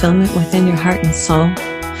for fulfillment within your heart and soul?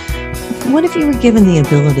 What if you were given the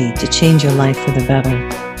ability to change your life for the better,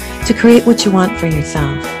 to create what you want for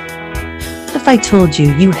yourself? What if I told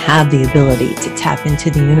you you have the ability to tap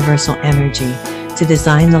into the universal energy to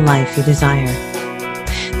design the life you desire?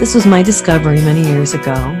 This was my discovery many years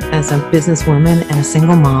ago. As a businesswoman and a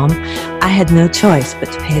single mom, I had no choice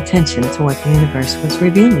but to pay attention to what the universe was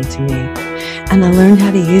revealing to me, and I learned how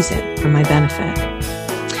to use it for my benefit.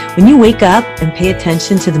 When you wake up and pay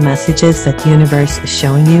attention to the messages that the universe is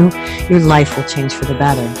showing you, your life will change for the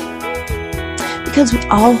better. Because we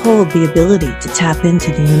all hold the ability to tap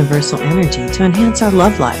into the universal energy to enhance our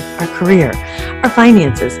love life, our career, our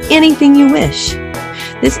finances, anything you wish.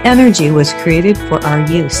 This energy was created for our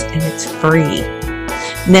use, and it's free.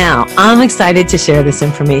 Now, I'm excited to share this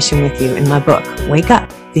information with you in my book, Wake Up,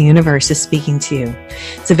 The Universe is Speaking to You.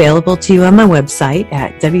 It's available to you on my website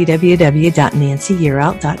at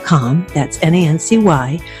www.nancyyearout.com. That's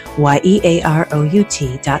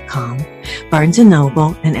NancyYearout.com, Barnes &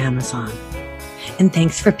 Noble, and Amazon. And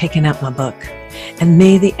thanks for picking up my book. And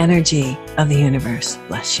may the energy of the universe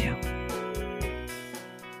bless you.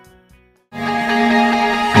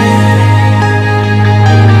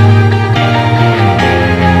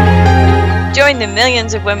 Join the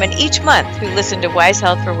millions of women each month who listen to Wise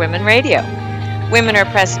Health for Women Radio. Women are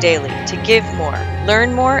pressed daily to give more,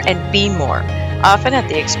 learn more, and be more, often at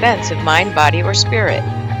the expense of mind, body, or spirit.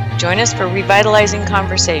 Join us for revitalizing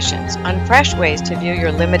conversations on fresh ways to view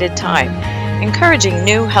your limited time, encouraging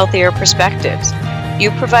new, healthier perspectives.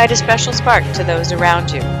 You provide a special spark to those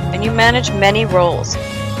around you, and you manage many roles: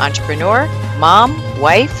 entrepreneur, mom,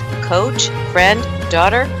 wife, coach, friend,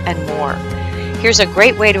 daughter, and more. Here's a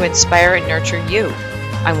great way to inspire and nurture you.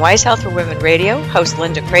 On Wise Health for Women Radio, host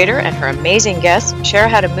Linda Crater and her amazing guests share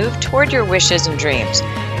how to move toward your wishes and dreams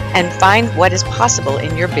and find what is possible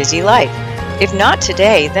in your busy life. If not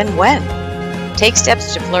today, then when? Take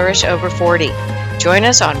steps to flourish over 40. Join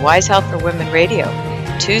us on Wise Health for Women Radio,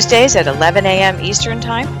 Tuesdays at 11 a.m. Eastern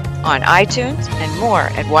Time, on iTunes, and more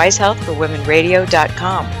at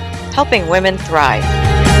wisehealthforwomenradio.com, helping women thrive.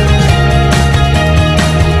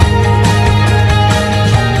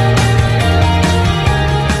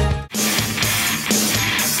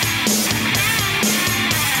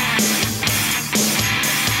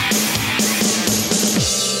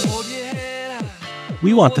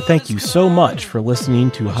 We want to thank you so much for listening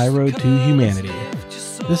to High Road to Humanity.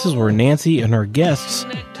 This is where Nancy and her guests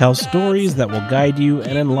tell stories that will guide you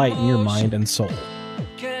and enlighten your mind and soul.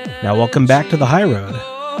 Now welcome back to the High Road.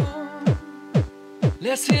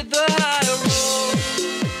 Let's hit the high road.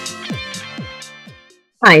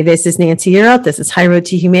 Hi, this is Nancy Yearout. This is High Road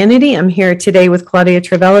to Humanity. I'm here today with Claudia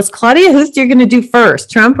Travelis. Claudia, who's you're going to do first,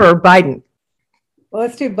 Trump or Biden? Well,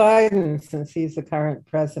 let's do Biden since he's the current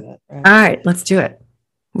president. Right? All right, let's do it.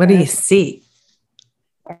 What do you see?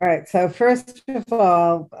 All right. So first of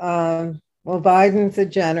all, Biden's a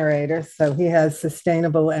generator, so he has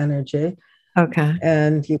sustainable energy. Okay.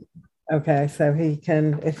 And so he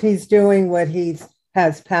can, if he's doing what he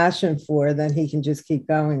has passion for, then he can just keep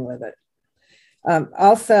going with it.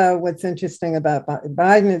 Also, what's interesting about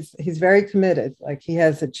Biden is he's very committed. Like he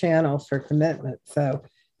has a channel for commitment. So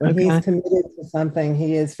when he's committed to something,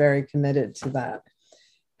 he is very committed to that.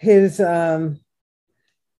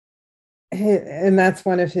 And that's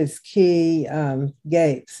one of his key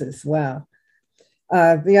gates as well.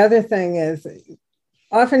 The other thing is,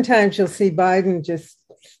 oftentimes you'll see Biden just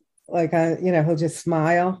like, he'll just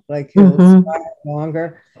smile, like he'll smile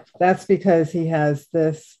longer. That's because he has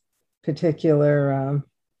this particular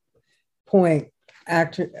point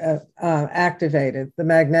activated, the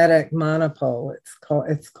magnetic monopole,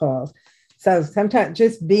 it's called. So sometimes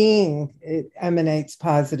just being, it emanates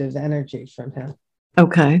positive energy from him.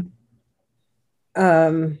 Okay.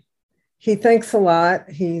 He thinks a lot.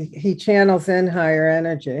 He channels in higher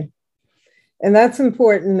energy. And that's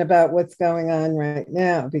important about what's going on right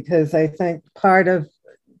now, because I think part of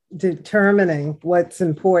determining what's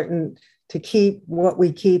important to keep, what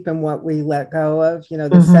we keep and what we let go of,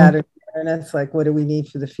 the Saturn awareness, like what do we need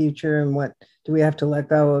for the future and what do we have to let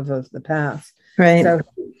go of the past. Right. So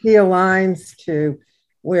he aligns to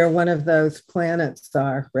where one of those planets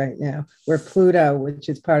are right now, where Pluto, which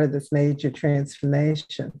is part of this major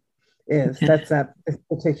transformation, is. Okay. That's that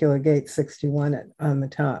particular gate 61 on the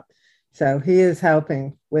top. So he is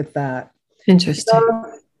helping with that. Interesting.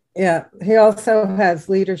 So, yeah. He also has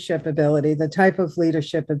leadership ability, the type of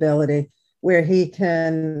leadership ability where he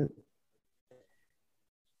can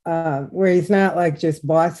where he's not like just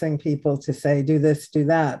bossing people to say, do this, do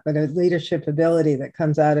that, but a leadership ability that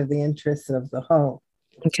comes out of the interests of the whole.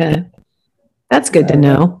 Okay. That's good to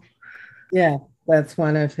know. Yeah, that's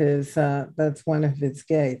one of his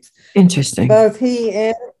gates. Interesting. Both he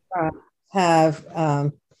and Trump have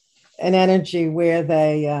an energy where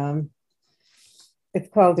they, it's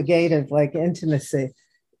called the gate of like intimacy.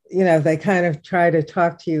 You know, they kind of try to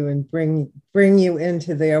talk to you and bring you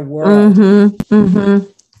into their world. Mm-hmm, mm-hmm.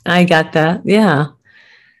 I got that. Yeah.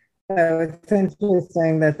 So it's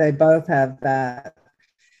interesting that they both have that.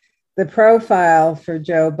 The profile for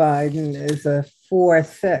Joe Biden is a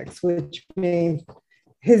 4-6, which means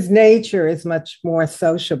his nature is much more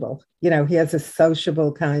sociable. You know, he has a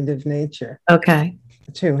sociable kind of nature. Okay.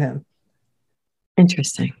 To him.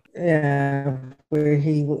 Interesting. Yeah, where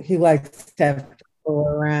he likes to have people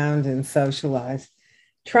around and socialize.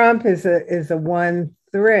 Trump is a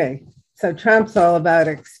 1-3. So Trump's all about,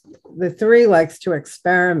 the 3 likes to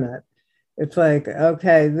experiment. It's like,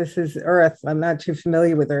 okay, this is Earth. I'm not too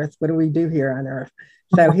familiar with Earth. What do we do here on Earth?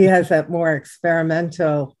 So he has that more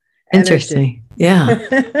experimental Interesting. energy.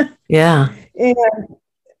 Yeah. Yeah. And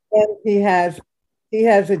he has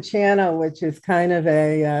a channel which is kind of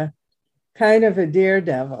a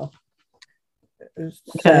daredevil. Okay.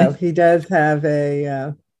 So he does have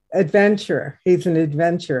a adventurer. He's an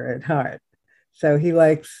adventurer at heart. So he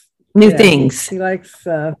likes new things.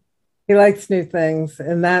 He likes new things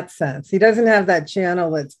in that sense. He doesn't have that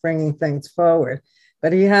channel that's bringing things forward,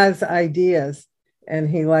 but he has ideas, and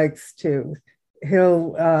he likes to.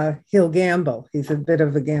 He'll gamble. He's a bit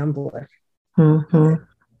of a gambler. Mm-hmm.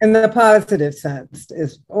 In the positive sense,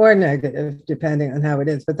 or negative, depending on how it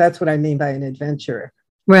is. But that's what I mean by an adventurer.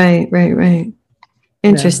 Right.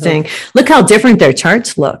 Interesting. Look how different their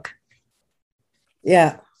charts look.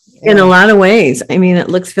 Yeah. In a lot of ways. I mean, it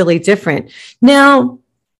looks really different. Now,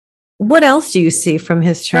 what else do you see from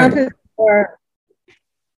his chart?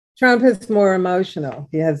 Trump is more emotional.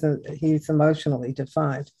 He's emotionally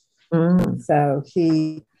defined. Mm. So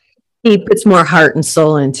he puts more heart and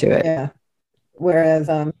soul into it. Yeah. Whereas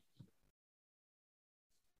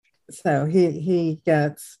so he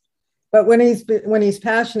gets, but when he's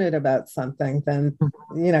passionate about something, then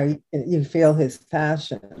you feel his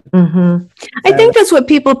passion. Mm-hmm. So I think that's what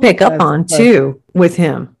people pick up on too with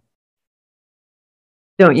him.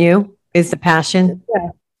 Don't you? Is the passion? Yeah,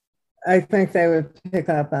 I think they would pick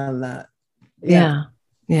up on that. Yeah.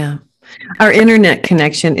 Our internet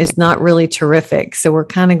connection is not really terrific, so we're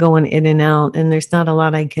kind of going in and out, and there's not a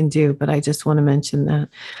lot I can do, but I just want to mention that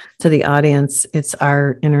to the audience. It's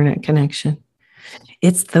our internet connection.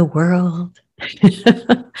 It's the world.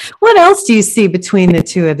 What else do you see between the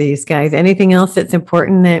two of these guys? Anything else that's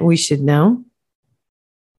important that we should know?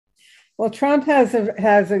 Well, Trump has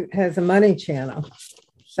a money channel.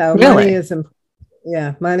 So really?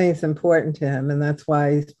 Money is important to him, and that's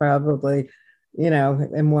why he's probably,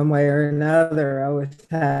 in one way or another, always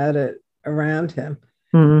had it around him.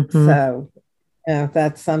 Mm-hmm. So,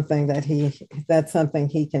 that's something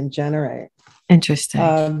he can generate.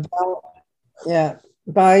 Interesting.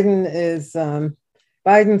 Biden's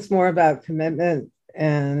more about commitment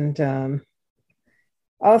and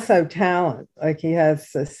also talent. Like he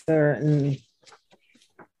has a certain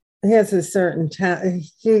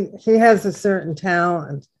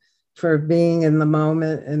talent for being in the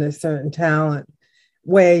moment, and a certain talent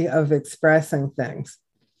way of expressing things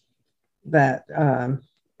that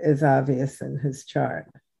is obvious in his chart.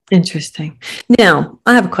 Interesting. Now,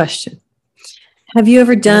 I have a question. Have you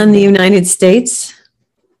ever done the United States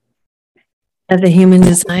as a human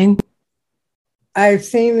design? I've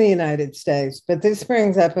seen the United States, but this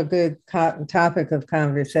brings up a good topic of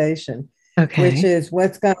conversation. Okay. Which is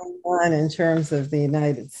what's going on in terms of the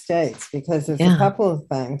United States, because there's a couple of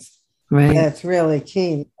things that's really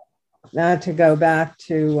key. Not to go back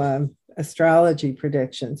to astrology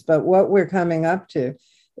predictions, but what we're coming up to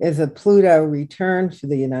is a Pluto return for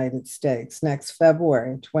the United States next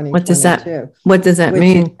February 2022. What does that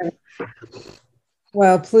mean?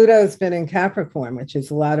 Well, Pluto's been in Capricorn, which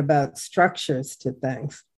is a lot about structures to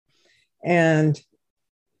things. And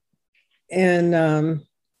in the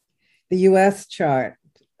U.S. chart,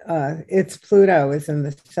 its Pluto is in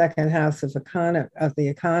the second house of the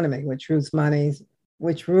economy, which rules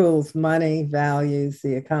money, values,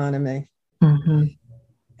 the economy. Mm-hmm.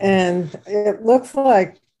 And it looks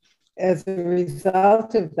like as a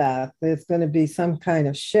result of that, there's going to be some kind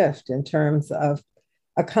of shift in terms of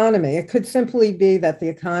economy. It could simply be that the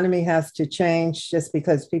economy has to change just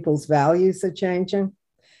because people's values are changing.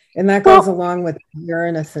 And that goes along with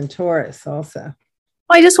Uranus and Taurus also.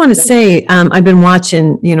 Well, I just want to say, I've been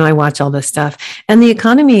watching, I watch all this stuff, and the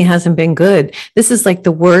economy hasn't been good. This is like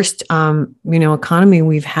the worst, economy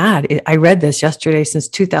we've had. I read this yesterday, since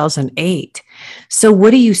 2008. So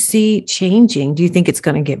what do you see changing? Do you think it's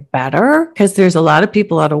going to get better? Because there's a lot of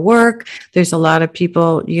people out of work. There's a lot of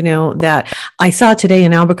people, that I saw today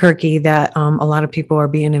in Albuquerque that a lot of people are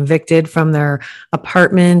being evicted from their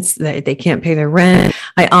apartments, that they can't pay their rent.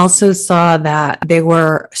 I also saw that there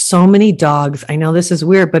were so many dogs. I know this is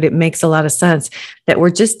weird, but it makes a lot of sense, that were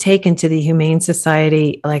just taken to the Humane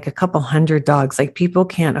Society, like a couple hundred dogs. Like, people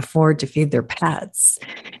can't afford to feed their pets.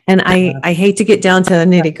 And I hate to get down to the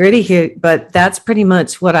nitty gritty here, but that's pretty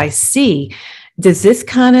much what I see. Do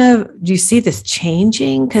you see this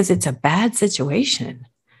changing? Because it's a bad situation.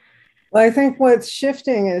 Well, I think what's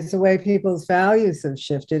shifting is the way people's values have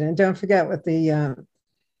shifted. And don't forget, with the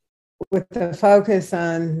focus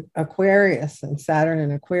on Aquarius and Saturn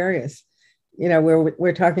and Aquarius,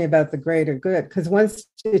 we're talking about the greater good. Because one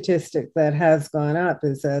statistic that has gone up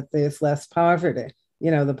is that there's less poverty.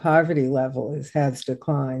 The poverty level has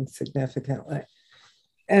declined significantly.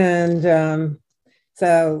 And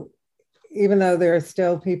so even though there are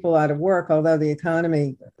still people out of work, although the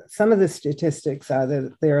economy, some of the statistics are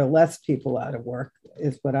that there are less people out of work,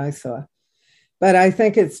 is what I saw. But I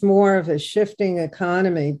think it's more of a shifting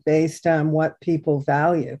economy based on what people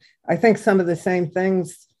value. I think some of the same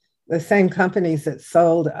things, the same companies that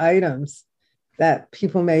sold items that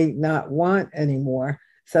people may not want anymore.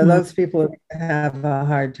 So those people have a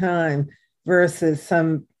hard time, versus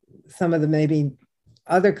some of the maybe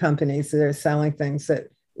other companies that are selling things that,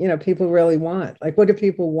 people really want. Like, what do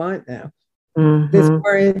people want now? There's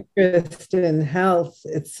more interest in health,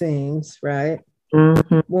 it seems, right?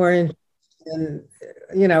 More interest in,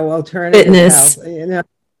 alternative fitness. Health,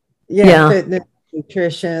 Yeah. Fitness,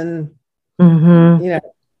 nutrition,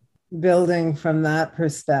 building from that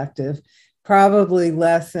perspective. Probably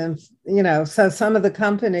less, so some of the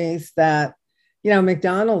companies that,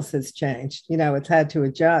 McDonald's has changed, it's had to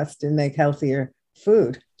adjust and make healthier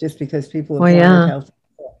food just because people have wanted healthy food.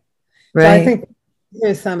 Right. So I think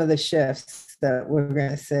here's some of the shifts that we're going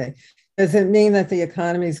to see. Does it mean that the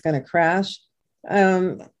economy is going to crash? I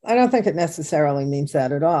don't think it necessarily means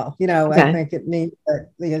that at all. I think it means that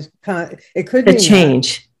it could be a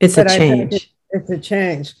change. It's a change. It's a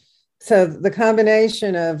change. So the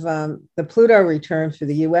combination of the Pluto return for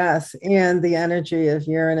the US and the energy of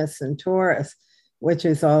Uranus and Taurus, which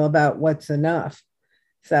is all about what's enough.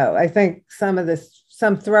 So I think some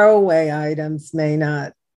throwaway items may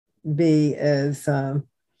not be as,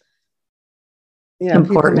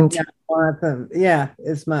 important. People may not want them,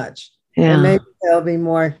 as much. Yeah. And maybe there'll be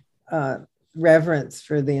more reverence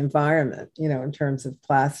for the environment, in terms of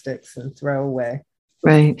plastics and throwaway.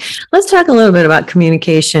 Right. Let's talk a little bit about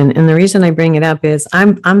communication. And the reason I bring it up is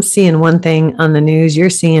I'm seeing one thing on the news, you're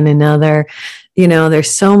seeing another. There's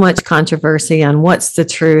so much controversy on what's the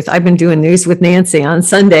truth. I've been doing news with Nancy on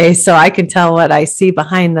Sunday, so I can tell what I see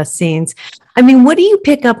behind the scenes. I mean, what do you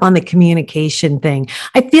pick up on the communication thing?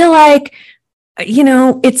 I feel like,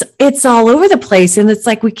 it's all over the place, and it's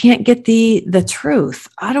like we can't get the truth.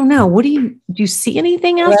 I don't know. Do you see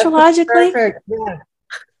anything astrologically? Perfect. Yeah.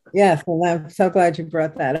 Yes, well, I'm so glad you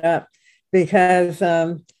brought that up, because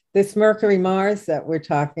this Mercury Mars that we're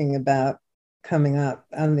talking about coming up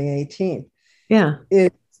on the 18th,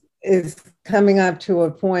 it is coming up to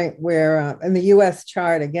a point where in the U.S.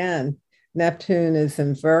 chart again, Neptune is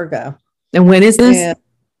in Virgo. And when is this? And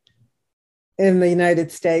in the United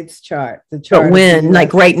States chart. The chart. But when?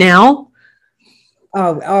 Like right now?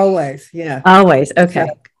 Oh, always. Yeah. Always. Okay.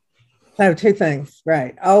 So two things,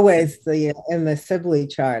 right? Always in the Sibley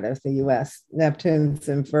chart of the U.S., Neptune's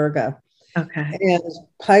in Virgo. Okay. And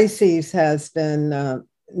Pisces has been,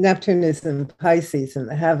 Neptune is in Pisces in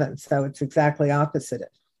the heavens, so it's exactly opposite.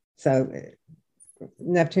 So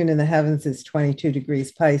Neptune in the heavens is 22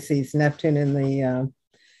 degrees Pisces. Neptune in the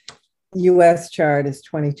U.S. chart is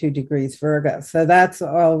 22 degrees Virgo. So that's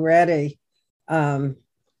already,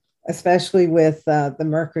 especially with the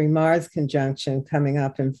Mercury-Mars conjunction coming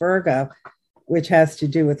up in Virgo, which has to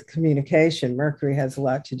do with communication. Mercury has a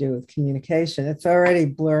lot to do with communication. It's already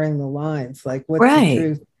blurring the lines, like what's the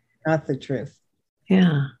truth, not the truth.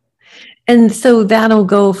 Yeah. And so that'll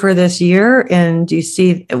go for this year. And do you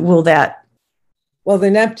see, will that? Well,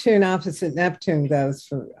 the Neptune opposite Neptune goes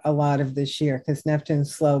for a lot of this year because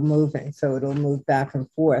Neptune's slow moving. So it'll move back and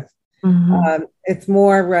forth. Mm-hmm. It's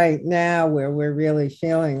more right now where we're really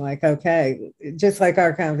feeling like, okay, just like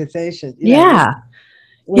our conversation. Yeah.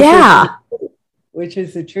 which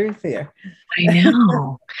is the truth here. I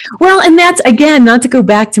know. Well, and that's, again, not to go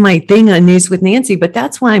back to my thing on News with Nancy, but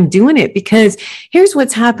that's why I'm doing it, because here's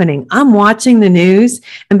what's happening. I'm watching the news,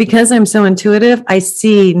 and because I'm so intuitive, I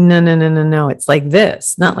see, no, it's like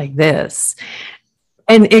this, not like this.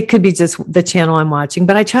 And it could be just the channel I'm watching,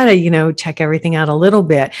 but I try to, check everything out a little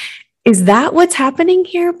bit. Is that what's happening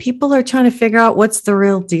here? People are trying to figure out what's the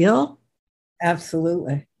real deal?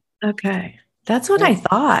 Absolutely. Okay. That's what I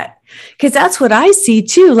thought. Because that's what I see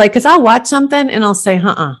too. Like, because I'll watch something and I'll say,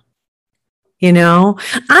 I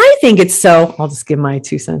think it's so, I'll just give my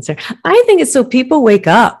 2 cents here. I think it's so people wake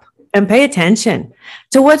up and pay attention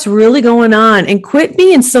to what's really going on and quit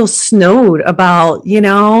being so snowed about,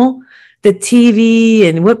 the TV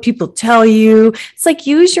and what people tell you. It's like,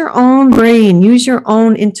 use your own brain, use your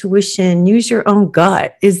own intuition, use your own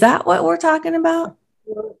gut. Is that what we're talking about?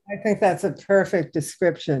 I think that's a perfect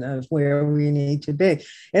description of where we need to be.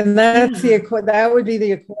 And that's that would be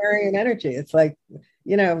the Aquarian energy. It's like,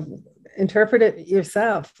 interpret it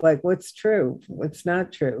yourself. Like, what's true, what's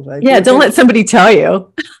not true. Like, don't let somebody tell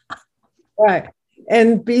you. Right.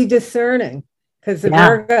 And be discerning, because the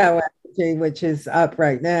Virgo energy, which is up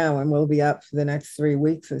right now and will be up for the next 3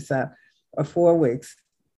 weeks or so, or 4 weeks,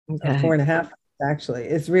 or 4.5 actually,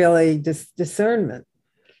 is really just discernment.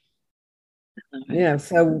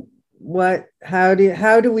 So how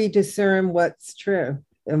do we discern what's true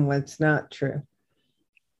and what's not true?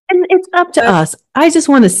 And it's up to us. I just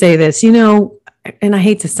want to say this, and I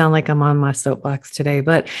hate to sound like I'm on my soapbox today,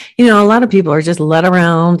 but, a lot of people are just led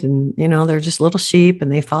around and, they're just little sheep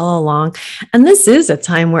and they follow along. And this is a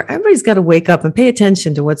time where everybody's got to wake up and pay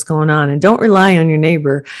attention to what's going on, and don't rely on your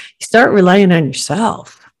neighbor. You start relying on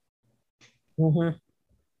yourself. Mm-hmm.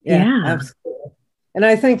 Yeah, absolutely. And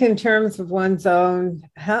I think in terms of one's own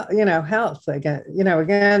health,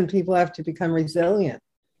 again, people have to become resilient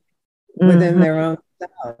within their own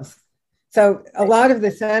selves. So a lot of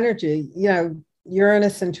this energy,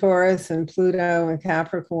 Uranus and Taurus and Pluto and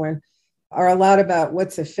Capricorn are a lot about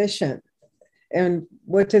what's efficient. And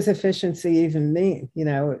what does efficiency even mean?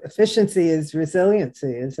 Efficiency is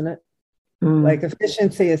resiliency, isn't it? Like,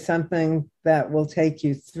 efficiency is something that will take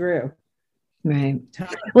you through. Right.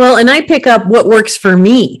 Well, and I pick up what works for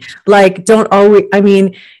me. Like,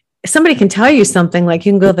 somebody can tell you something, like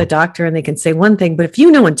you can go to the doctor and they can say one thing, but if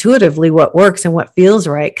you know intuitively what works and what feels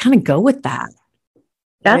right, kind of go with that.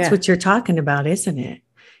 That's what you're talking about, isn't it?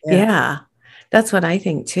 Yeah. That's what I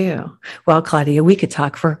think too. Well, Claudia, we could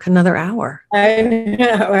talk for another hour. I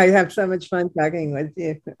know. I have so much fun talking with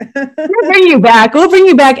you. We'll bring you back. We'll bring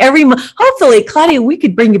you back every month. Hopefully, Claudia, we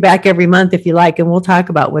could bring you back every month if you like, and we'll talk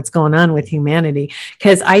about what's going on with humanity,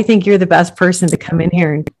 because I think you're the best person to come in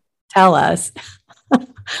here and tell us.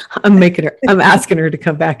 I'm asking her to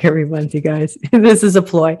come back every month, you guys. This is a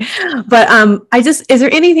ploy. But is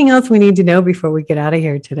there anything else we need to know before we get out of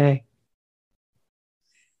here today?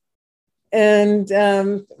 And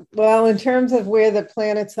in terms of where the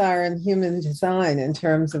planets are in human design, in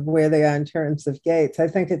terms of where they are in terms of gates, I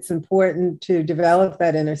think it's important to develop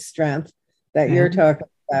that inner strength that you're talking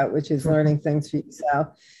about, which is learning things for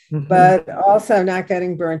yourself, but also not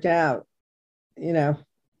getting burnt out, to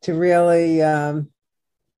really,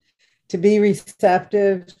 to be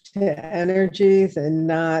receptive to energies and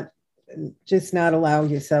not allow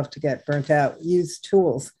yourself to get burnt out. Use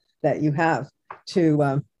tools that you have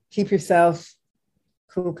to keep yourself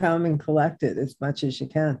cool, calm, and collected as much as you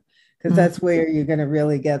can, because that's where you're going to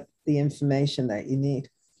really get the information that you need.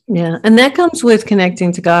 Yeah. And that comes with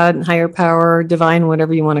connecting to God, higher power, divine,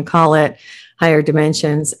 whatever you want to call it, higher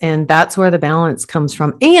dimensions. And that's where the balance comes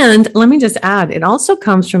from. And let me just add, it also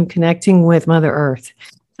comes from connecting with Mother Earth.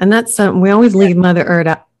 And that's something we always leave Mother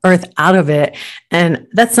Earth out of it. And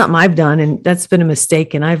that's something I've done, and that's been a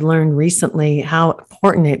mistake. And I've learned recently how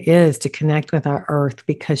important it is to connect with our Earth,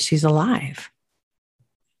 because she's alive.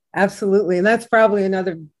 Absolutely. And that's probably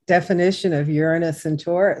another definition of Uranus and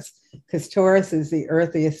Taurus, because Taurus is the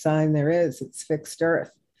earthiest sign there is. It's fixed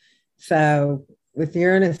Earth. So with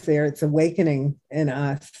Uranus there, it's awakening in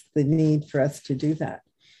us the need for us to do that.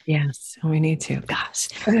 Yes, we need to. Gosh,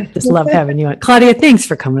 just love having you on. Claudia, thanks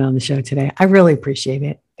for coming on the show today. I really appreciate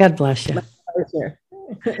it. God bless you. My pleasure.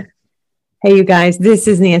 Hey, you guys, this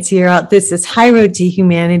is Nancy. You're out. This is High Road to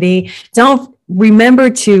Humanity. Don't remember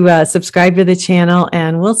to subscribe to the channel,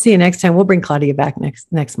 and we'll see you next time. We'll bring Claudia back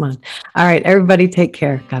next month. All right, everybody, take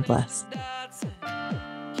care. God bless.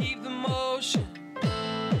 Keep the motion,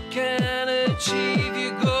 can achieve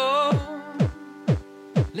your goal.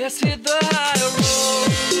 Let's hit the high road.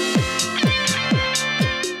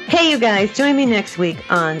 Hey, you guys, join me next week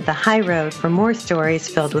on The High Road for more stories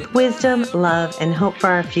filled with wisdom, love, and hope for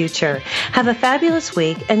our future. Have a fabulous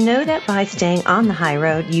week, and know that by staying on the high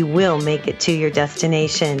road, you will make it to your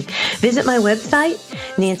destination. Visit my website,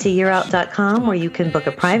 nancyyearout.com, where you can book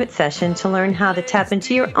a private session to learn how to tap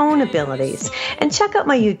into your own abilities. And check out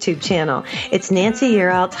my YouTube channel. It's Nancy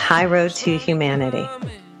Yearout's High Road to Humanity.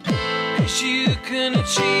 You can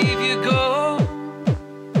achieve your goal.